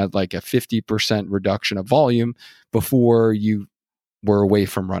basically at like a 50% reduction of volume before you were away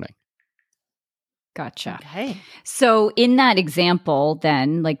from running. Gotcha. Okay. So in that example,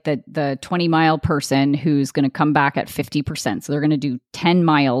 then, like the 20 mile person who's going to come back at 50%, so they're going to do 10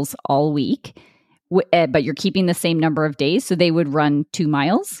 miles all week, but you're keeping the same number of days. So they would run 2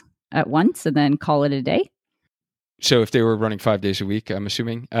 miles at once and then call it a day. So if they were running 5 days a week, I'm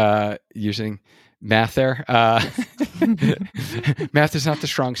assuming, using math there. Math is not the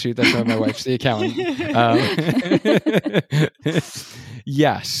strong suit. That's why my wife's the accountant.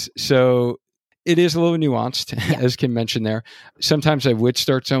 Yes. So it is a little nuanced, as Kim mentioned there. Sometimes I would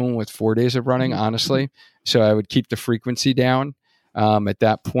start someone with 4 days of running, honestly. So I would keep the frequency down at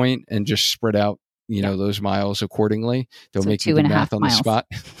that point and just spread out, those miles accordingly. Don't make me do math on the spot.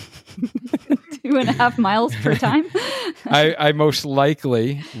 2.5 miles per time. I most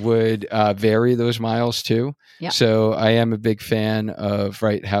likely would vary those miles too. Yep. So I am a big fan of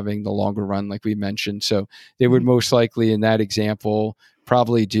having the longer run, like we mentioned. So they would most likely, in that example,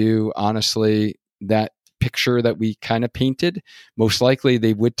 probably do, honestly, that picture that we kind of painted. Most likely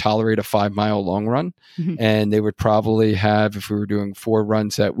they would tolerate a 5 mile long run, and they would probably have, if we were doing 4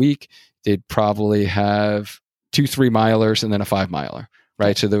 runs that week, they'd probably have 2 3-milers and then a 5-miler,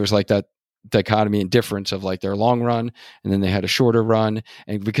 right? So there was like that dichotomy and difference of like their long run, and then they had a shorter run.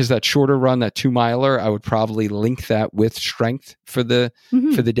 And because that shorter run, that 2-miler, I would probably link that with strength for the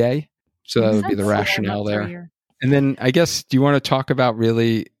day. So that would be the rationale there. And then I guess, do you want to talk about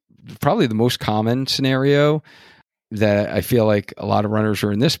really probably the most common scenario that I feel like a lot of runners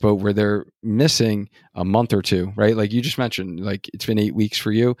are in this boat where they're missing a month or two, right? Like you just mentioned, like it's been 8 weeks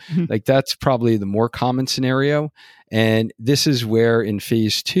for you. Like that's probably the more common scenario. And this is where in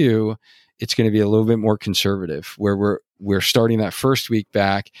phase 2, it's going to be a little bit more conservative, where we're starting that first week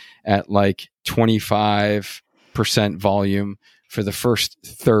back at like 25% volume for the first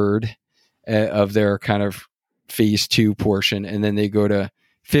third of their kind of phase 2 portion. And then they go to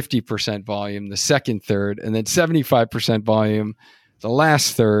 50% volume the second third, and then 75% volume the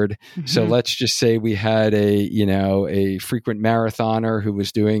last third. So let's just say we had a frequent marathoner who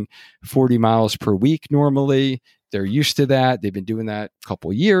was doing 40 miles per week normally. They're used to that. They've been doing that a couple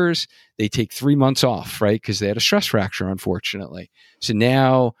of years. They take 3 months off, right? Because they had a stress fracture, unfortunately. So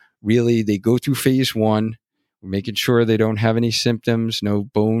now really they go through phase 1, making sure they don't have any symptoms, no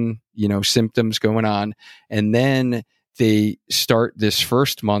bone, symptoms going on. And then they start this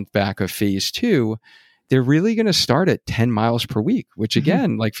first month back of phase 2, they're really going to start at 10 miles per week, which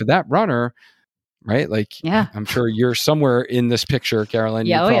again, like for that runner, right? Like, I'm sure you're somewhere in this picture, Carolyn.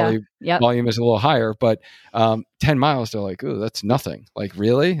 Volume is a little higher, but 10 miles, they're like, oh, that's nothing. Like,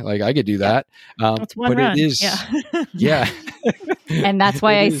 really? Like, I could do that. That's one run. It is, And that's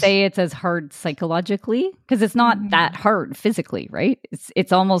why I say it's as hard psychologically, because it's not that hard physically, right?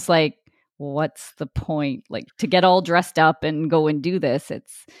 It's almost like, what's the point? Like to get all dressed up and go and do this.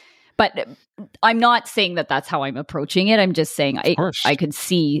 But I'm not saying that that's how I'm approaching it. I'm just saying I could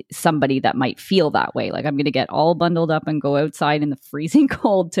see somebody that might feel that way. Like I'm going to get all bundled up and go outside in the freezing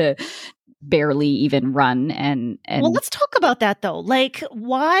cold to barely even run. And well, let's talk about that though. Like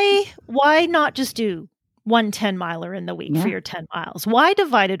why not just do 1 10-miler in the week for your 10 miles? Why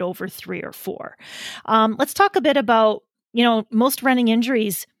divide it over 3 or 4? Let's talk a bit about, most running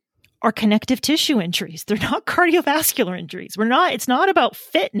injuries are connective tissue injuries. They're not cardiovascular injuries. It's not about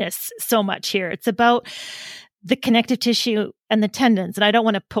fitness so much here. It's about the connective tissue and the tendons. And I don't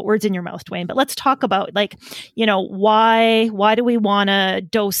want to put words in your mouth, Duane, but let's talk about why do we want to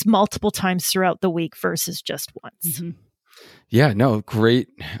dose multiple times throughout the week versus just once? Yeah, no, great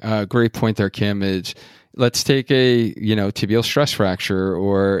point there, Kim. Is let's take a, tibial stress fracture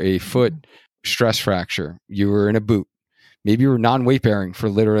or a foot stress fracture. You were in a boot. Maybe you were non-weight bearing for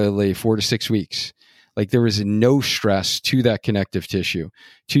literally 4 to 6 weeks. Like there was no stress to that connective tissue,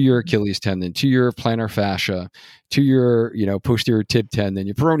 to your Achilles tendon, to your plantar fascia, to your, posterior tib tendon,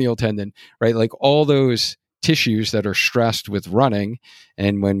 your peroneal tendon, right? Like all those tissues that are stressed with running.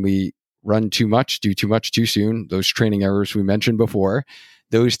 And when we run too much, do too much too soon, those training errors we mentioned before,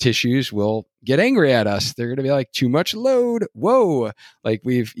 those tissues will get angry at us. They're going to be like, too much load. Whoa. Like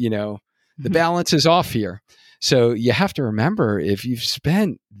we've, the balance is off here. So you have to remember, if you've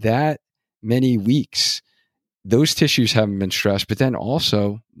spent that many weeks, those tissues haven't been stressed, but then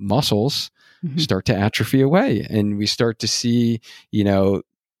also muscles start to atrophy away. And we start to see,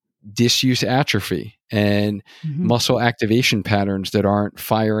 disuse atrophy and muscle activation patterns that aren't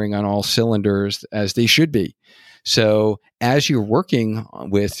firing on all cylinders as they should be. So as you're working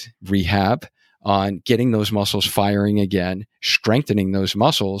with rehab on getting those muscles firing again, strengthening those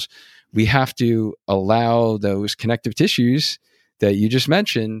muscles, we have to allow those connective tissues that you just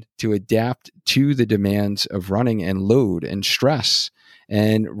mentioned to adapt to the demands of running and load and stress.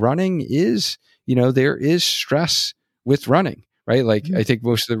 And running is, there is stress with running, right? Like I think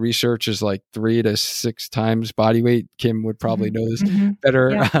most of the research is like 3 to 6 times body weight. Kim would probably know this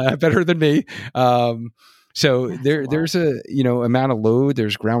better than me. So there's a, amount of load,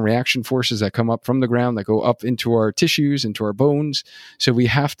 there's ground reaction forces that come up from the ground that go up into our tissues, into our bones. So we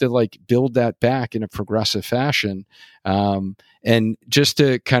have to like build that back in a progressive fashion. And just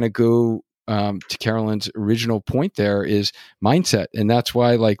to kind of go to Carolyn's original point there is mindset. And that's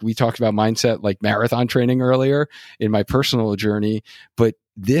why like we talked about mindset, like marathon training earlier in my personal journey, but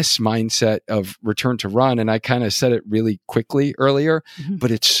this mindset of return to run. And I kind of said it really quickly earlier, but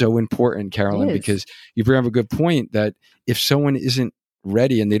it's so important, Carolyn, because you bring up a good point that if someone isn't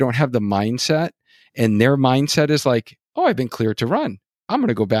ready and they don't have the mindset and their mindset is like, oh, I've been cleared to run, I'm going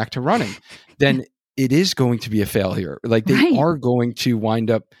to go back to running, then it is going to be a failure. Like they are going to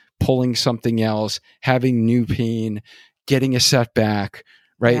wind up pulling something else, having new pain, getting a setback,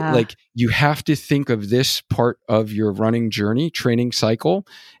 right? Yeah. Like you have to think of this part of your running journey, training cycle,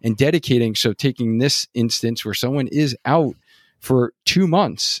 and dedicating. So taking this instance where someone is out for 2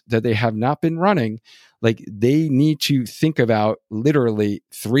 months that they have not been running, like they need to think about literally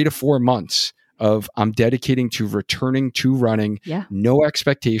 3 to 4 months of I'm dedicating to returning to running, no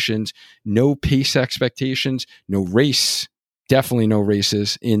expectations, no pace expectations, no race, definitely no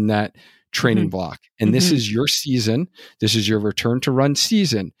races in that training block. And this is your season. This is your return to run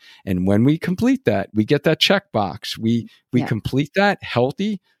season. And when we complete that, we get that checkbox. We complete that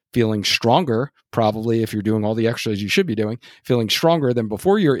healthy, feeling stronger, probably if you're doing all the exercise you should be doing, feeling stronger than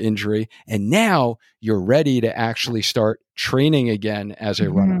before your injury. And now you're ready to actually start training again as a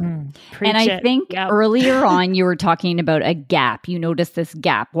runner. And I think earlier on, you were talking about a gap. You noticed this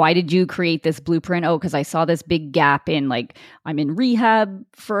gap. Why did you create this blueprint? Oh, because I saw this big gap in like, I'm in rehab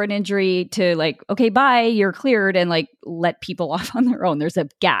for an injury to like, okay, bye, you're cleared, and like let people off on their own. There's a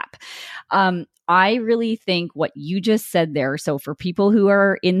gap. I really think what you just said there. So for people who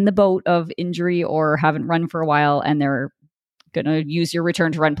are in the boat of injury or haven't run for a while and they're going to use your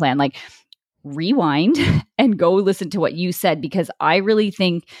return to run plan, like rewind and go listen to what you said, because I really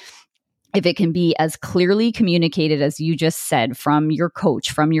think if it can be as clearly communicated as you just said from your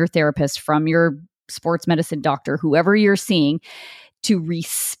coach, from your therapist, from your sports medicine doctor, whoever you're seeing, to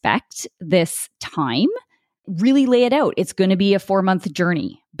respect this time, really lay it out. It's going to be a 4-month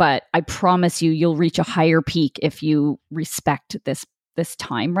journey, but I promise you, you'll reach a higher peak if you respect this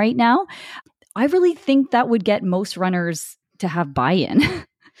time right now. I really think that would get most runners to have buy-in.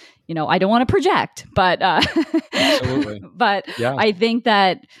 I don't want to project, but Absolutely. But yeah. I think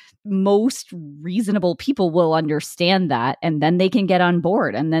that most reasonable people will understand that, and then they can get on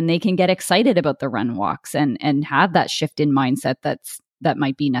board, and then they can get excited about the run walks and have that shift in mindset that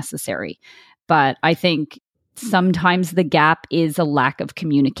might be necessary. But I think sometimes the gap is a lack of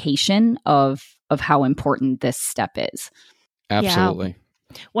communication of how important this step is. Absolutely. Yeah.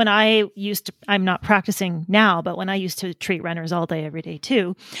 When I'm not practicing now, but when I used to treat runners all day, every day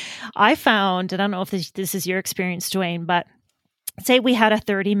too, I found, and I don't know if this is your experience, Duane, but say we had a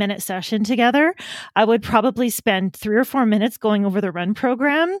 30-minute session together, I would probably spend 3 or 4 minutes going over the run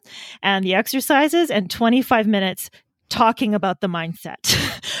program and the exercises and 25 minutes talking about the mindset.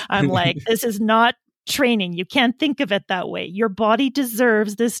 I'm like, this is not training. You can't think of it that way. Your body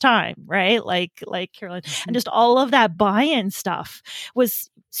deserves this time, right? Like Carolyn, and just all of that buy-in stuff was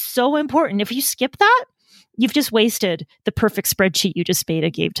so important. If you skip that, you've just wasted the perfect spreadsheet you just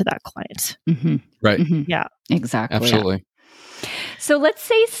gave to that client. Right. Yeah, exactly. Absolutely. So let's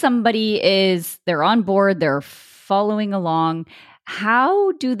say they're on board, they're following along.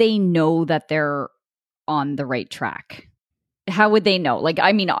 How do they know that they're on the right track? How would they know? Like,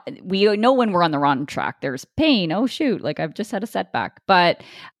 I mean, we know when we're on the wrong track. There's pain. Oh, shoot. Like, I've just had a setback. But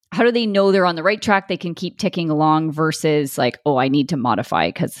how do they know they're on the right track? They can keep ticking along versus like, oh, I need to modify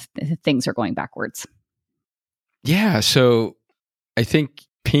because things are going backwards. Yeah. So I think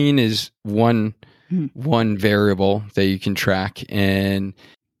pain is one variable that you can track. And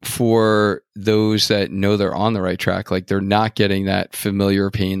for those that know they're on the right track, like they're not getting that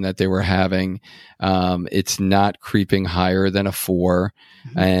familiar pain that they were having. It's not creeping higher than a 4.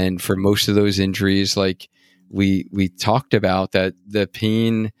 And for most of those injuries, like we talked about, that the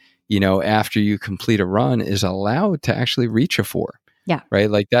pain, after you complete a run is allowed to actually reach a 4. Yeah. Right.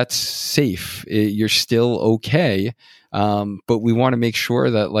 Like that's safe. You're still okay. But we want to make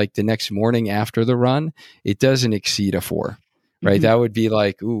sure that like the next morning after the run, it doesn't exceed a 4. Right. That would be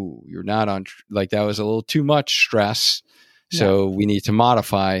like, ooh, you're not on, like that was a little too much stress. So we need to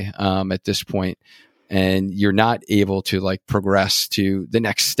modify at this point. And you're not able to like progress to the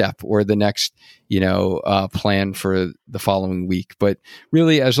next step or the next, plan for the following week. But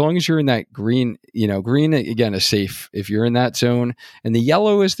really, as long as you're in that green, green again is safe if you're in that zone, and the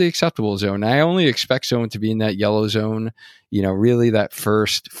yellow is the acceptable zone. I only expect someone to be in that yellow zone, really that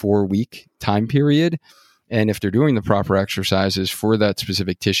first 4-week time period. And if they're doing the proper exercises for that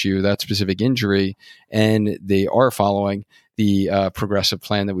specific tissue, that specific injury, and they are following the progressive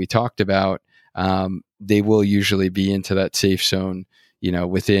plan that we talked about, they will usually be into that safe zone,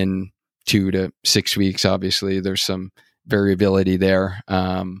 within 2 to 6 weeks. Obviously, there's some variability there.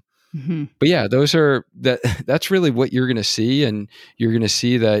 But yeah, that's really what you're going to see. And you're going to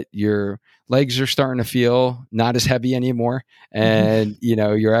see that your legs are starting to feel not as heavy anymore. And,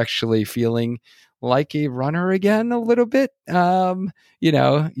 you're actually feeling like a runner again a little bit. You're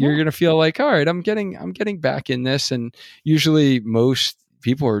going to feel like, all right, I'm getting back in this. And usually most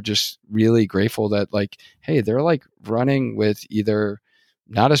people are just really grateful that like, hey, they're like running with either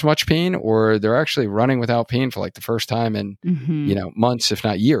not as much pain, or they're actually running without pain for like the first time in, months, if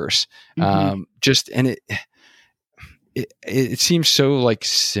not years. And it seems so like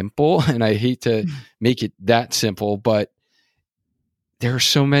simple, and I hate to make it that simple, but there are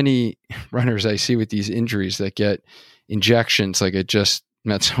so many runners I see with these injuries that get injections. Like I just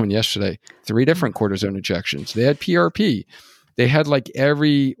met someone yesterday, 3 different cortisone injections. They had PRP. They had like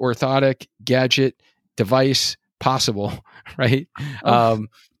every orthotic gadget device possible, right?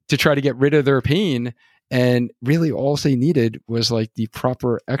 To try to get rid of their pain. And really all they needed was like the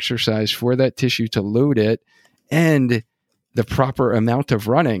proper exercise for that tissue to load it and the proper amount of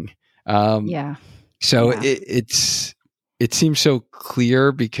running. So it seems so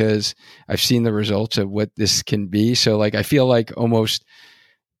clear because I've seen the results of what this can be. So like, I feel like almost,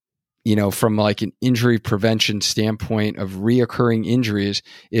 from like an injury prevention standpoint of reoccurring injuries,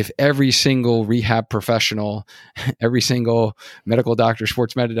 if every single rehab professional, every single medical doctor,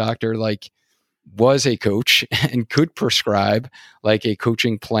 sports med doctor, like was a coach and could prescribe like a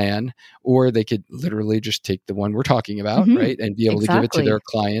coaching plan, or they could literally just take the one we're talking about, right? And be able to give it to their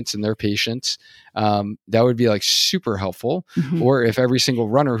clients and their patients. That would be like super helpful. Or if every single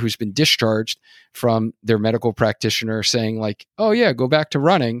runner who's been discharged from their medical practitioner saying like, oh yeah, go back to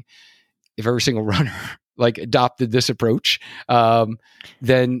running. If every single runner like adopted this approach,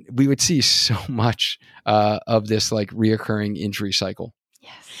 then we would see so much of this like reoccurring injury cycle.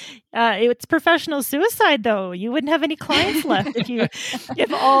 It's professional suicide, though. You wouldn't have any clients left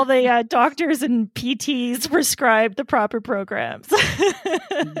if all the doctors and PTs prescribed the proper programs.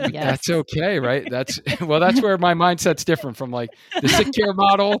 That's okay, right? That's where my mindset's different from like the sick care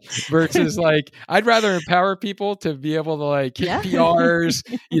model versus like I'd rather empower people to be able to like hit PRs,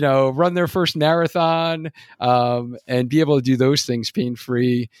 run their first marathon, and be able to do those things pain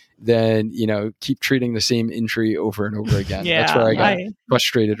free than keep treating the same injury over and over again. That's where I got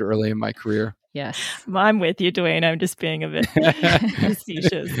frustrated early in my career. Yes, I'm with you, Duane. I'm just being a bit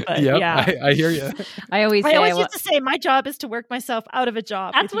facetious, but I hear you. I always used to say my job is to work myself out of a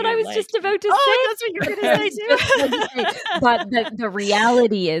job. That's what I was just about to say. That's what you're going to say too. But the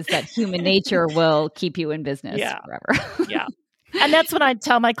reality is that human nature will keep you in business forever. And that's what I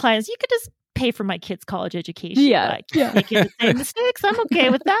tell my clients. You could just pay for my kids' college education. Making the same mistakes. I'm okay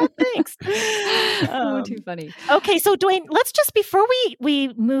with that. Thanks. Too funny. Okay, so Duane, let's just before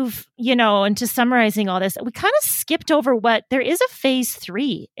we move, into summarizing all this, we kind of skipped over there is a phase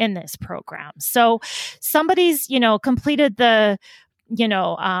 3 in this program. So somebody's, completed the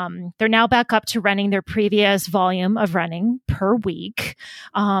they're now back up to running their previous volume of running per week.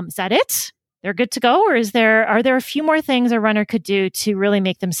 Is that it? They're good to go, or are there a few more things a runner could do to really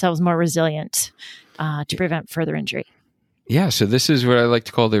make themselves more resilient to prevent further injury? Yeah, so this is what I like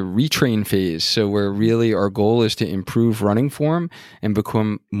to call the retrain phase. So where really our goal is to improve running form and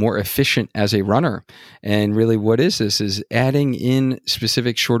become more efficient as a runner. And really what is this is adding in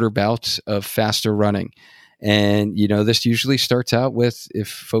specific shorter bouts of faster running. And, this usually starts out with, if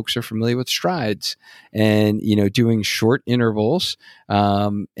folks are familiar with strides and, doing short intervals.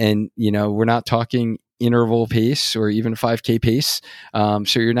 And, we're not talking interval pace or even 5K pace.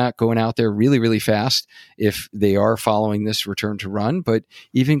 So you're not going out there really, really fast if they are following this return to run, but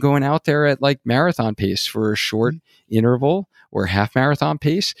even going out there at like marathon pace for a short interval or half marathon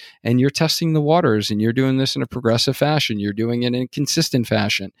pace, and you're testing the waters and you're doing this in a progressive fashion. You're doing it in a consistent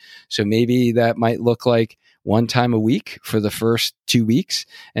fashion. So maybe that might look like one time a week for the first 2 weeks.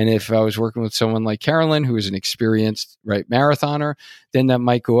 And if I was working with someone like Carolyn, who is an experienced marathoner, then that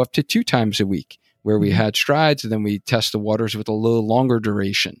might go up to 2 times a week where we had strides, and then we test the waters with a little longer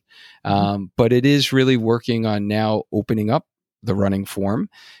duration. But it is really working on now opening up the running form,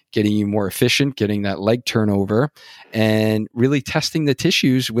 getting you more efficient, getting that leg turnover, and really testing the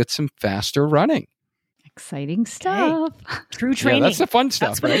tissues with some faster running. Exciting stuff. Okay. True training. Yeah, that's the fun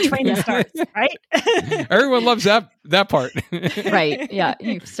stuff. That's when the training starts, right? Everyone loves that part. Right. Yeah.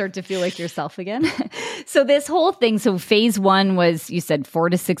 You start to feel like yourself again. So this whole thing, phase 1 was, you said 4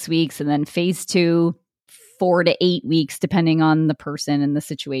 to 6 weeks, and then phase 2, 4 to 8 weeks, depending on the person and the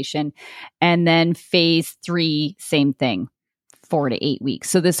situation. And then phase 3, same thing, 4 to 8 weeks.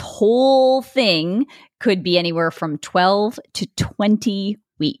 So this whole thing could be anywhere from 12 to 20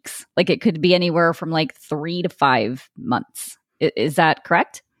 weeks. Like it could be anywhere from like 3 to 5 months. Is that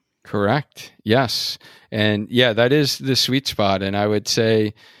correct? Correct. Yes. And that is the sweet spot. And I would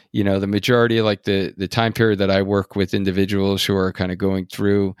say, the majority, like the time period that I work with individuals who are kind of going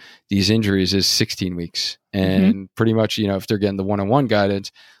through these injuries is 16 weeks. And pretty much, if they're getting the one-on-one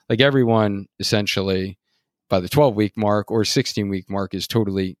guidance, like everyone essentially by the 12-week mark or 16-week mark is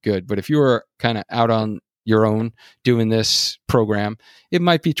totally good. But if you are kind of out on your own doing this program, it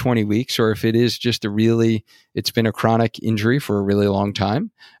might be 20 weeks, or if it is just it's been a chronic injury for a really long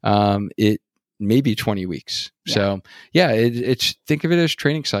time, it may be 20 weeks. Yeah. So it's think of it as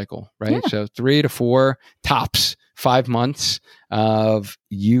training cycle, right? Yeah. So 3 to 4 tops 5 months of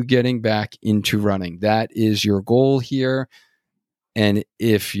you getting back into running. That is your goal here. And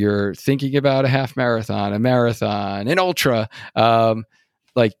if you're thinking about a half marathon, a marathon, an ultra,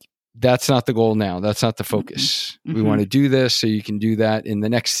 like that's not the goal now. That's not the focus. Mm-hmm. We want to do this so you can do that in the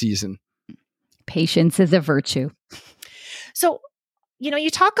next season. Patience is a virtue. So,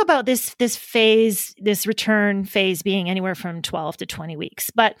 you talk about this phase, this return phase being anywhere from 12 to 20 weeks,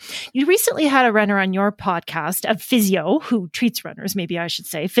 but you recently had a runner on your podcast, a physio who treats runners, maybe I should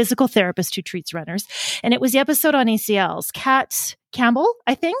say, physical therapist who treats runners. And it was the episode on ACLs, Kat Campbell,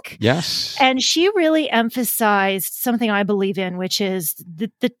 I think. Yes. And she really emphasized something I believe in, which is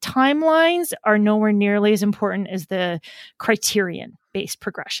the timelines are nowhere nearly as important as the criterion-based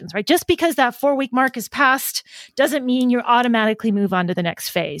progressions, right? Just because that 4-week mark is passed doesn't mean you automatically move on to the next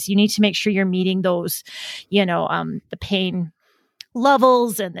phase. You need to make sure you're meeting those, the pain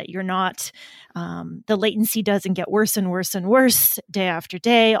levels and that you're not, the latency doesn't get worse and worse and worse day after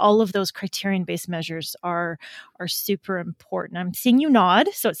day. All of those criterion-based measures are super important. I'm seeing you nod,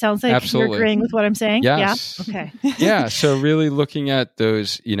 so it sounds like Absolutely. You're agreeing with what I'm saying. Yes. Yeah. Okay. Yeah. So really looking at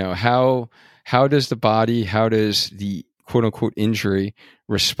those, how does the body, how does the quote unquote injury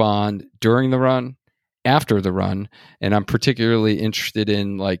respond during the run, after the run? And I'm particularly interested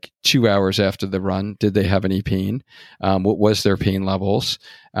in like 2 hours after the run. Did they have any pain? What was their pain levels?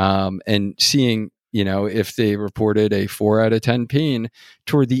 And seeing, if they reported a 4 out of 10 pain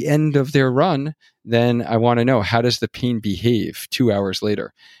toward the end of their run, then I want to know, how does the pain behave 2 hours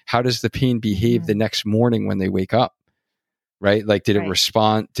later? How does the pain behave the next morning when they wake up? Right? Like, did it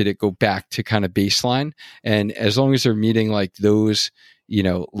respond? Did it go back to kind of baseline? And as long as they're meeting like those,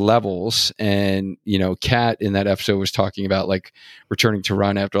 levels, and, Kat in that episode was talking about like returning to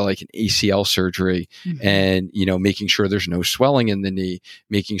run after like an ACL surgery, and, making sure there's no swelling in the knee,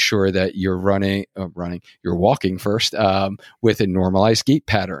 making sure that you're you're walking first, with a normalized gait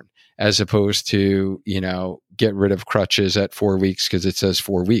pattern, as opposed to, get rid of crutches at 4 weeks because it says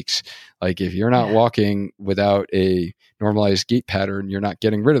 4 weeks. Like, if you're not walking without a normalized gait pattern, you're not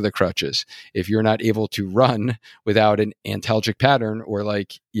getting rid of the crutches. If you're not able to run without an antalgic pattern or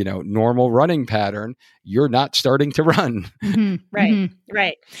like, normal running pattern, you're not starting to run.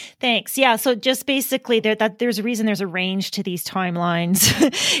 Right. Thanks. Yeah. So just basically there's a reason there's a range to these timelines.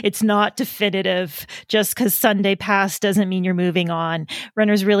 It's not definitive. Just because Sunday passed doesn't mean you're moving on.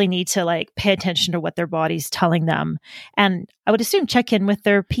 Runners really need to like pay attention to what their body's telling them. And I would assume check in with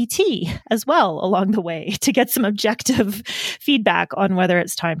their PT as well along the way to get some objective feedback on whether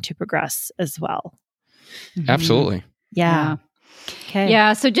it's time to progress as well. Absolutely. Yeah. Okay.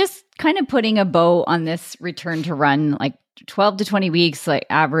 Yeah. So just kind of putting a bow on this return to run, like 12 to 20 weeks, like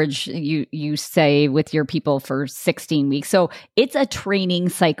average, you say with your people for 16 weeks. So it's a training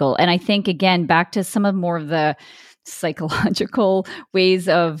cycle. And I think, again, back to some of more of the psychological ways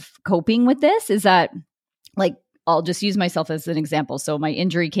of coping with this is that, like, I'll just use myself as an example. So my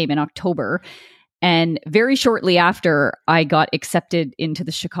injury came in October, and very shortly after, I got accepted into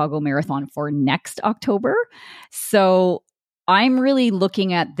the Chicago Marathon for next October. So I'm really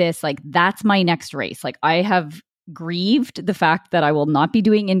looking at this like that's my next race. Like, I have grieved the fact that I will not be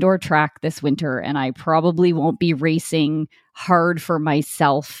doing indoor track this winter, and I probably won't be racing hard for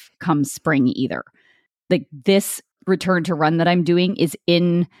myself come spring either. Like, this return to run that I'm doing is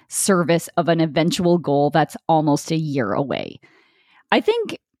in service of an eventual goal that's almost a year away. I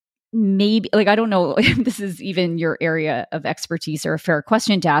think maybe, like, I don't know if this is even your area of expertise or a fair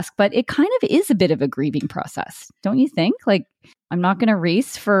question to ask, but it kind of is a bit of a grieving process. Don't you think? Like, I'm not going to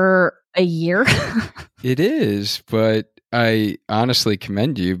race for a year. It is, but I honestly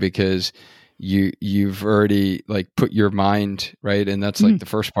commend you because you've already like put your mind right. And that's like the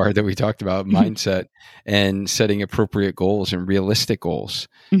first part that we talked about, mindset and setting appropriate goals and realistic goals.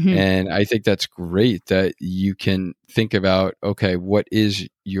 And I think that's great that you can think about, okay, what is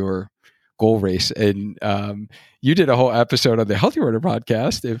your goal race? And you did a whole episode on the Healthy Runner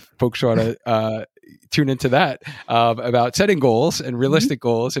podcast, if folks want to tune into that, about setting goals and realistic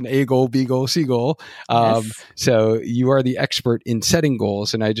goals and A goal, B goal, C goal. So you are the expert in setting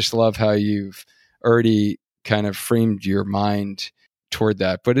goals. And I just love how you've already kind of framed your mind toward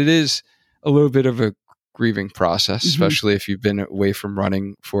that. But it is a little bit of a grieving process, especially if you've been away from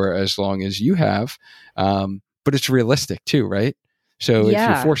running for as long as you have. But it's realistic too, right? So if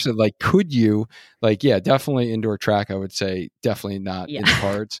you're forced to, like, could you, like, definitely indoor track, I would say definitely not in the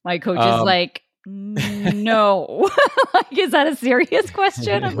cards. My coach is like, no. Like, is that a serious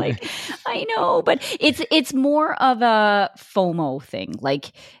question? I'm like, I know, but it's more of a FOMO thing.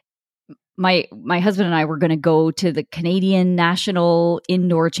 Like, my husband and I were going to go to the Canadian National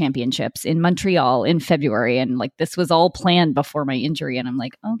Indoor Championships in Montreal in February. And like, this was all planned before my injury. And I'm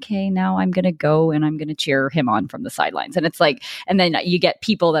like, okay, now I'm going to go and I'm going to cheer him on from the sidelines. And it's like, and then you get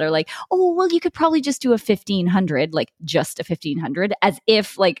people that are like, oh, well, you could probably just do a 1500, like just a 1500, as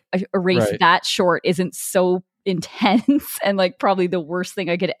if like a race that short isn't so intense and like probably the worst thing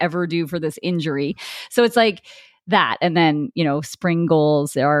I could ever do for this injury. So it's like, that. And then, spring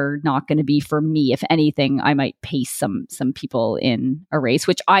goals are not going to be for me. If anything, I might pace some people in a race,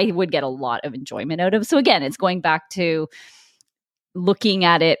 which I would get a lot of enjoyment out of. So again, it's going back to looking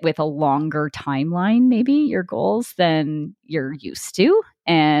at it with a longer timeline, maybe your goals than you're used to,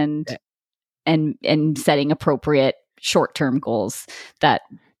 and setting appropriate short-term goals that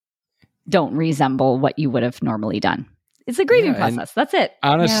don't resemble what you would have normally done. It's a grieving process. That's it.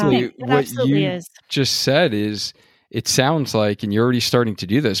 Honestly, what you just said is, it sounds like, and you're already starting to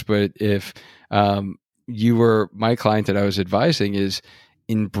do this, but if you were my client that I was advising, is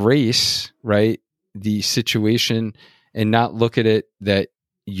embrace, right, the situation and not look at it that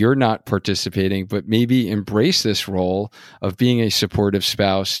you're not participating, but maybe embrace this role of being a supportive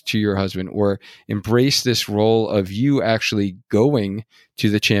spouse to your husband, or embrace this role of you actually going to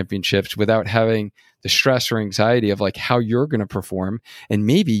the championships without having the stress or anxiety of like how you're going to perform. And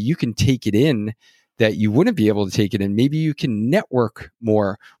maybe you can take it in that you wouldn't be able to take it in. Maybe you can network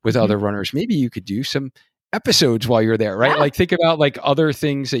more with other runners. Maybe you could do some episodes while you're there, right? Yeah. Like think about like other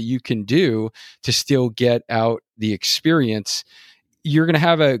things that you can do to still get out the experience. You're going to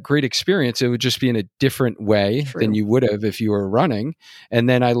have a great experience. It would just be in a different way than you would have if you were running. And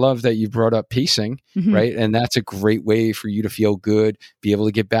then I love that you brought up pacing, right? And that's a great way for you to feel good, be able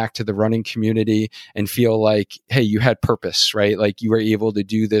to get back to the running community and feel like, hey, you had purpose, right? Like you were able to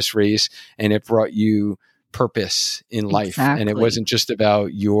do this race and it brought you purpose in life. And it wasn't just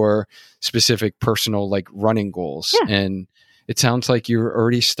about your specific personal like running goals. Yeah. And it sounds like you're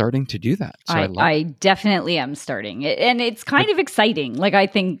already starting to do that. So I definitely am starting. And it's kind of exciting. Like, I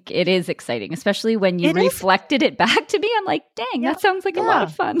think it is exciting, especially when you reflected it back to me. I'm like, dang, that sounds like a lot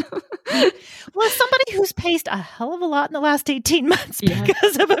of fun. Well, as somebody who's paced a hell of a lot in the last 18 months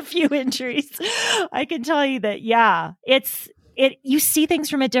because of a few injuries, I can tell you that, you see things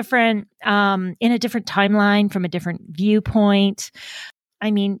from a different, in a different timeline, from a different viewpoint. I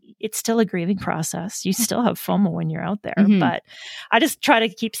mean, it's still a grieving process. You still have FOMO when you're out there, but I just try to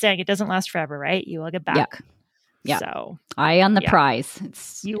keep saying it doesn't last forever, right? You will get back. Yeah. So eye on the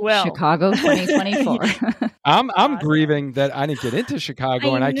prize. You will. Chicago 2024. I'm grieving that I didn't get into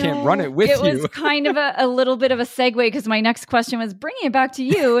Chicago and I can't run it with you. It was kind of a little bit of a segue because my next question was bringing it back to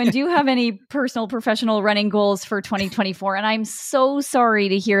you. And do you have any personal, professional running goals for 2024? And I'm so sorry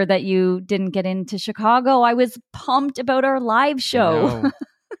to hear that you didn't get into Chicago. I was pumped about our live show.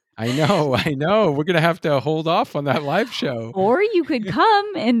 I know. We're going to have to hold off on that live show. Or you could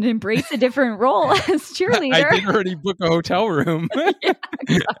come and embrace a different role as cheerleader. I did already book a hotel room.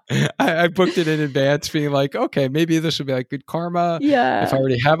 Exactly. I booked it in advance, being like, okay, maybe this would be like good karma. Yeah. If I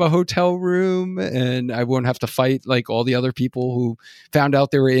already have a hotel room and I won't have to fight like all the other people who found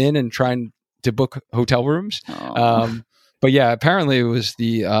out they were in and trying to book hotel rooms. But yeah, apparently it was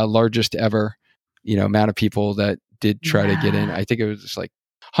the largest ever, amount of people that did try to get in. I think it was just like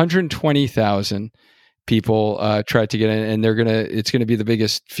 120,000 people tried to get in, and it's gonna be the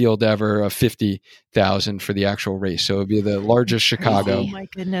biggest field ever of 50,000 for the actual race. So it'll be the largest Chicago. Oh my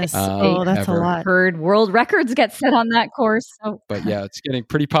goodness! That's ever. A lot. Heard world records get set on that course. So. But yeah, it's getting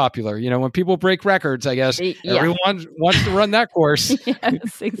pretty popular. When people break records, I guess everyone wants to run that course.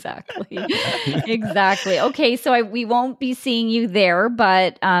 Yes, exactly, exactly. Okay, so we won't be seeing you there,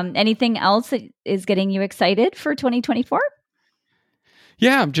 but anything else that is getting you excited for 2024?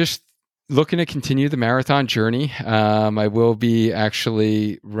 Yeah, I'm just looking to continue the marathon journey. I will be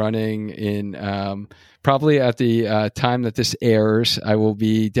actually running in probably at the time that this airs. I will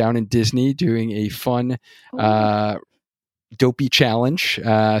be down in Disney doing a fun dopey challenge.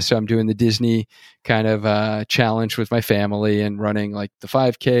 So I'm doing the Disney kind of challenge with my family and running like the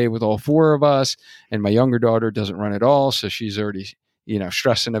 5K with all four of us. And my younger daughter doesn't run at all, so she's already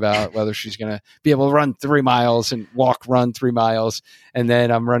stressing about whether she's going to be able to run 3 miles and run 3 miles. And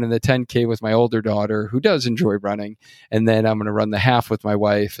then I'm running the 10K with my older daughter who does enjoy running. And then I'm going to run the half with my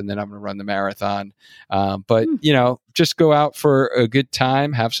wife, and then I'm going to run the marathon. But just go out for a good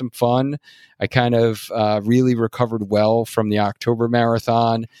time, have some fun. I kind of really recovered well from the October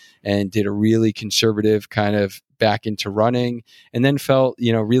marathon and did a really conservative kind of back into running, and then felt,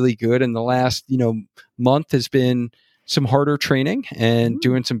 really good. And the last, month has been some harder training and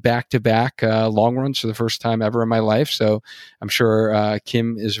doing some back-to-back long runs for the first time ever in my life. So I'm sure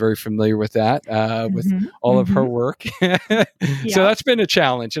Kim is very familiar with that, with all of her work. So that's been a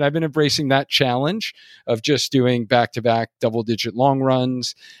challenge, and I've been embracing that challenge of just doing back-to-back double-digit long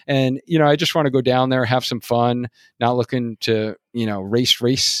runs. And, I just want to go down there, have some fun, not looking to,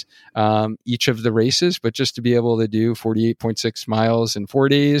 race each of the races, but just to be able to do 48.6 miles in 4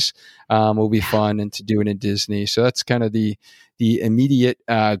 days will be fun, and to do it in Disney. So that's kind of the immediate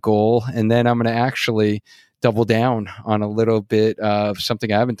goal. And then I'm going to actually double down on a little bit of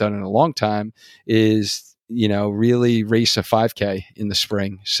something I haven't done in a long time, is, really race a 5K in the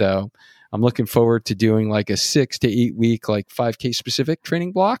spring. So I'm looking forward to doing like a 6 to 8 week, like 5K specific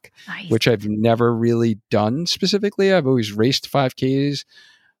training block, which I've never really done specifically. I've always raced 5Ks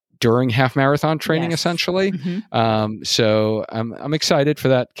during half marathon training, essentially. So I'm excited for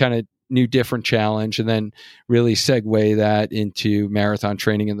that kind of new, different challenge, and then really segue that into marathon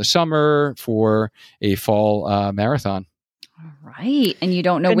training in the summer for a fall marathon. All right. And you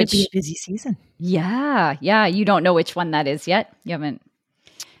don't know which be a busy season. Yeah. You don't know which one that is yet. You haven't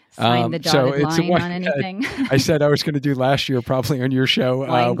signed the dotted line on anything. I said I was going to do last year, probably on your show,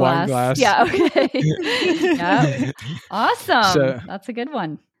 Wine Glass. Yeah. Okay. Yeah. Awesome. So, that's a good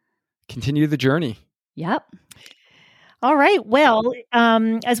one. Continue the journey. Yep. All right. Well,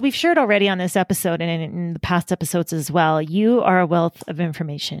 as we've shared already on this episode and in the past episodes as well, you are a wealth of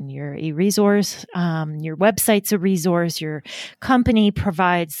information. You're a resource. Your website's a resource. Your company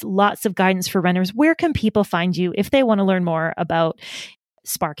provides lots of guidance for runners. Where can people find you if they want to learn more about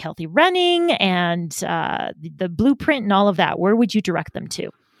Spark Healthy Running and the blueprint and all of that? Where would you direct them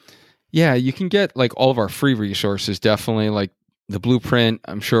to? Yeah, you can get like all of our free resources, definitely, like the blueprint.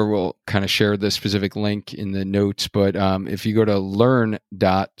 I'm sure we'll kind of share the specific link in the notes, but if you go to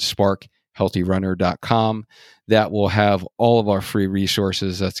learn.sparkhealthyrunner.com, that will have all of our free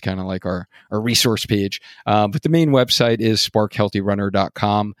resources. That's kind of like our resource page. But the main website is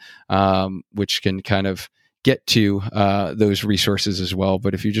sparkhealthyrunner.com, which can kind of get to those resources as well.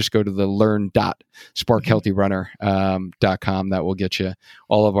 But if you just go to the learn.sparkhealthyrunner.com, that will get you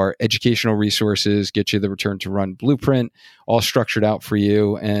all of our educational resources, get you the Return to Run blueprint, all structured out for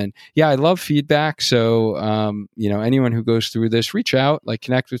you. And yeah, I love feedback. So, anyone who goes through this, reach out, like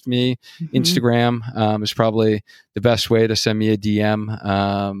connect with me. Instagram is probably the best way to send me a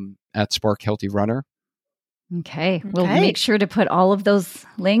DM at Spark Healthy Runner. Okay. We'll make sure to put all of those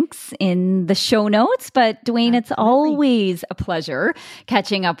links in the show notes. But Duane, it's always a pleasure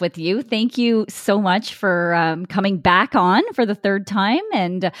catching up with you. Thank you so much for coming back on for the third time.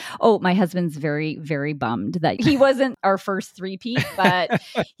 And my husband's very, very bummed that he wasn't our first three-peat, but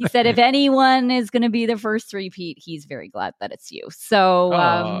he said if anyone is going to be the first three-peat, he's very glad that it's you. So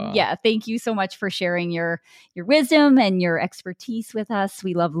thank you so much for sharing your wisdom and your expertise with us.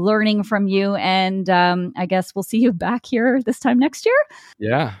 We love learning from you. And I guess we'll see you back here this time next year.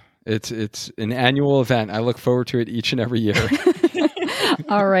 Yeah, it's an annual event. I look forward to it each and every year.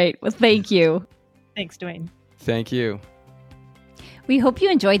 All right. Well, thank you. Thanks, Duane. Thank you. We hope you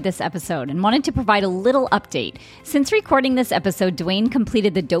enjoyed this episode and wanted to provide a little update. Since recording this episode, Duane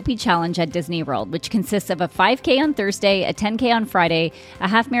completed the Dopey Challenge at Disney World, which consists of a 5K on Thursday, a 10K on Friday, a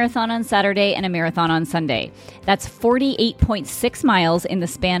half marathon on Saturday, and a marathon on Sunday. That's 48.6 miles in the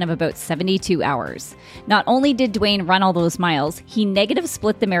span of about 72 hours. Not only did Duane run all those miles, he negative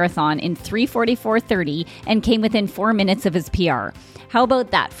split the marathon in 3:44:30 and came within 4 minutes of his PR. How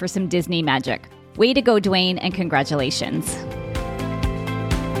about that for some Disney magic? Way to go, Duane, and congratulations.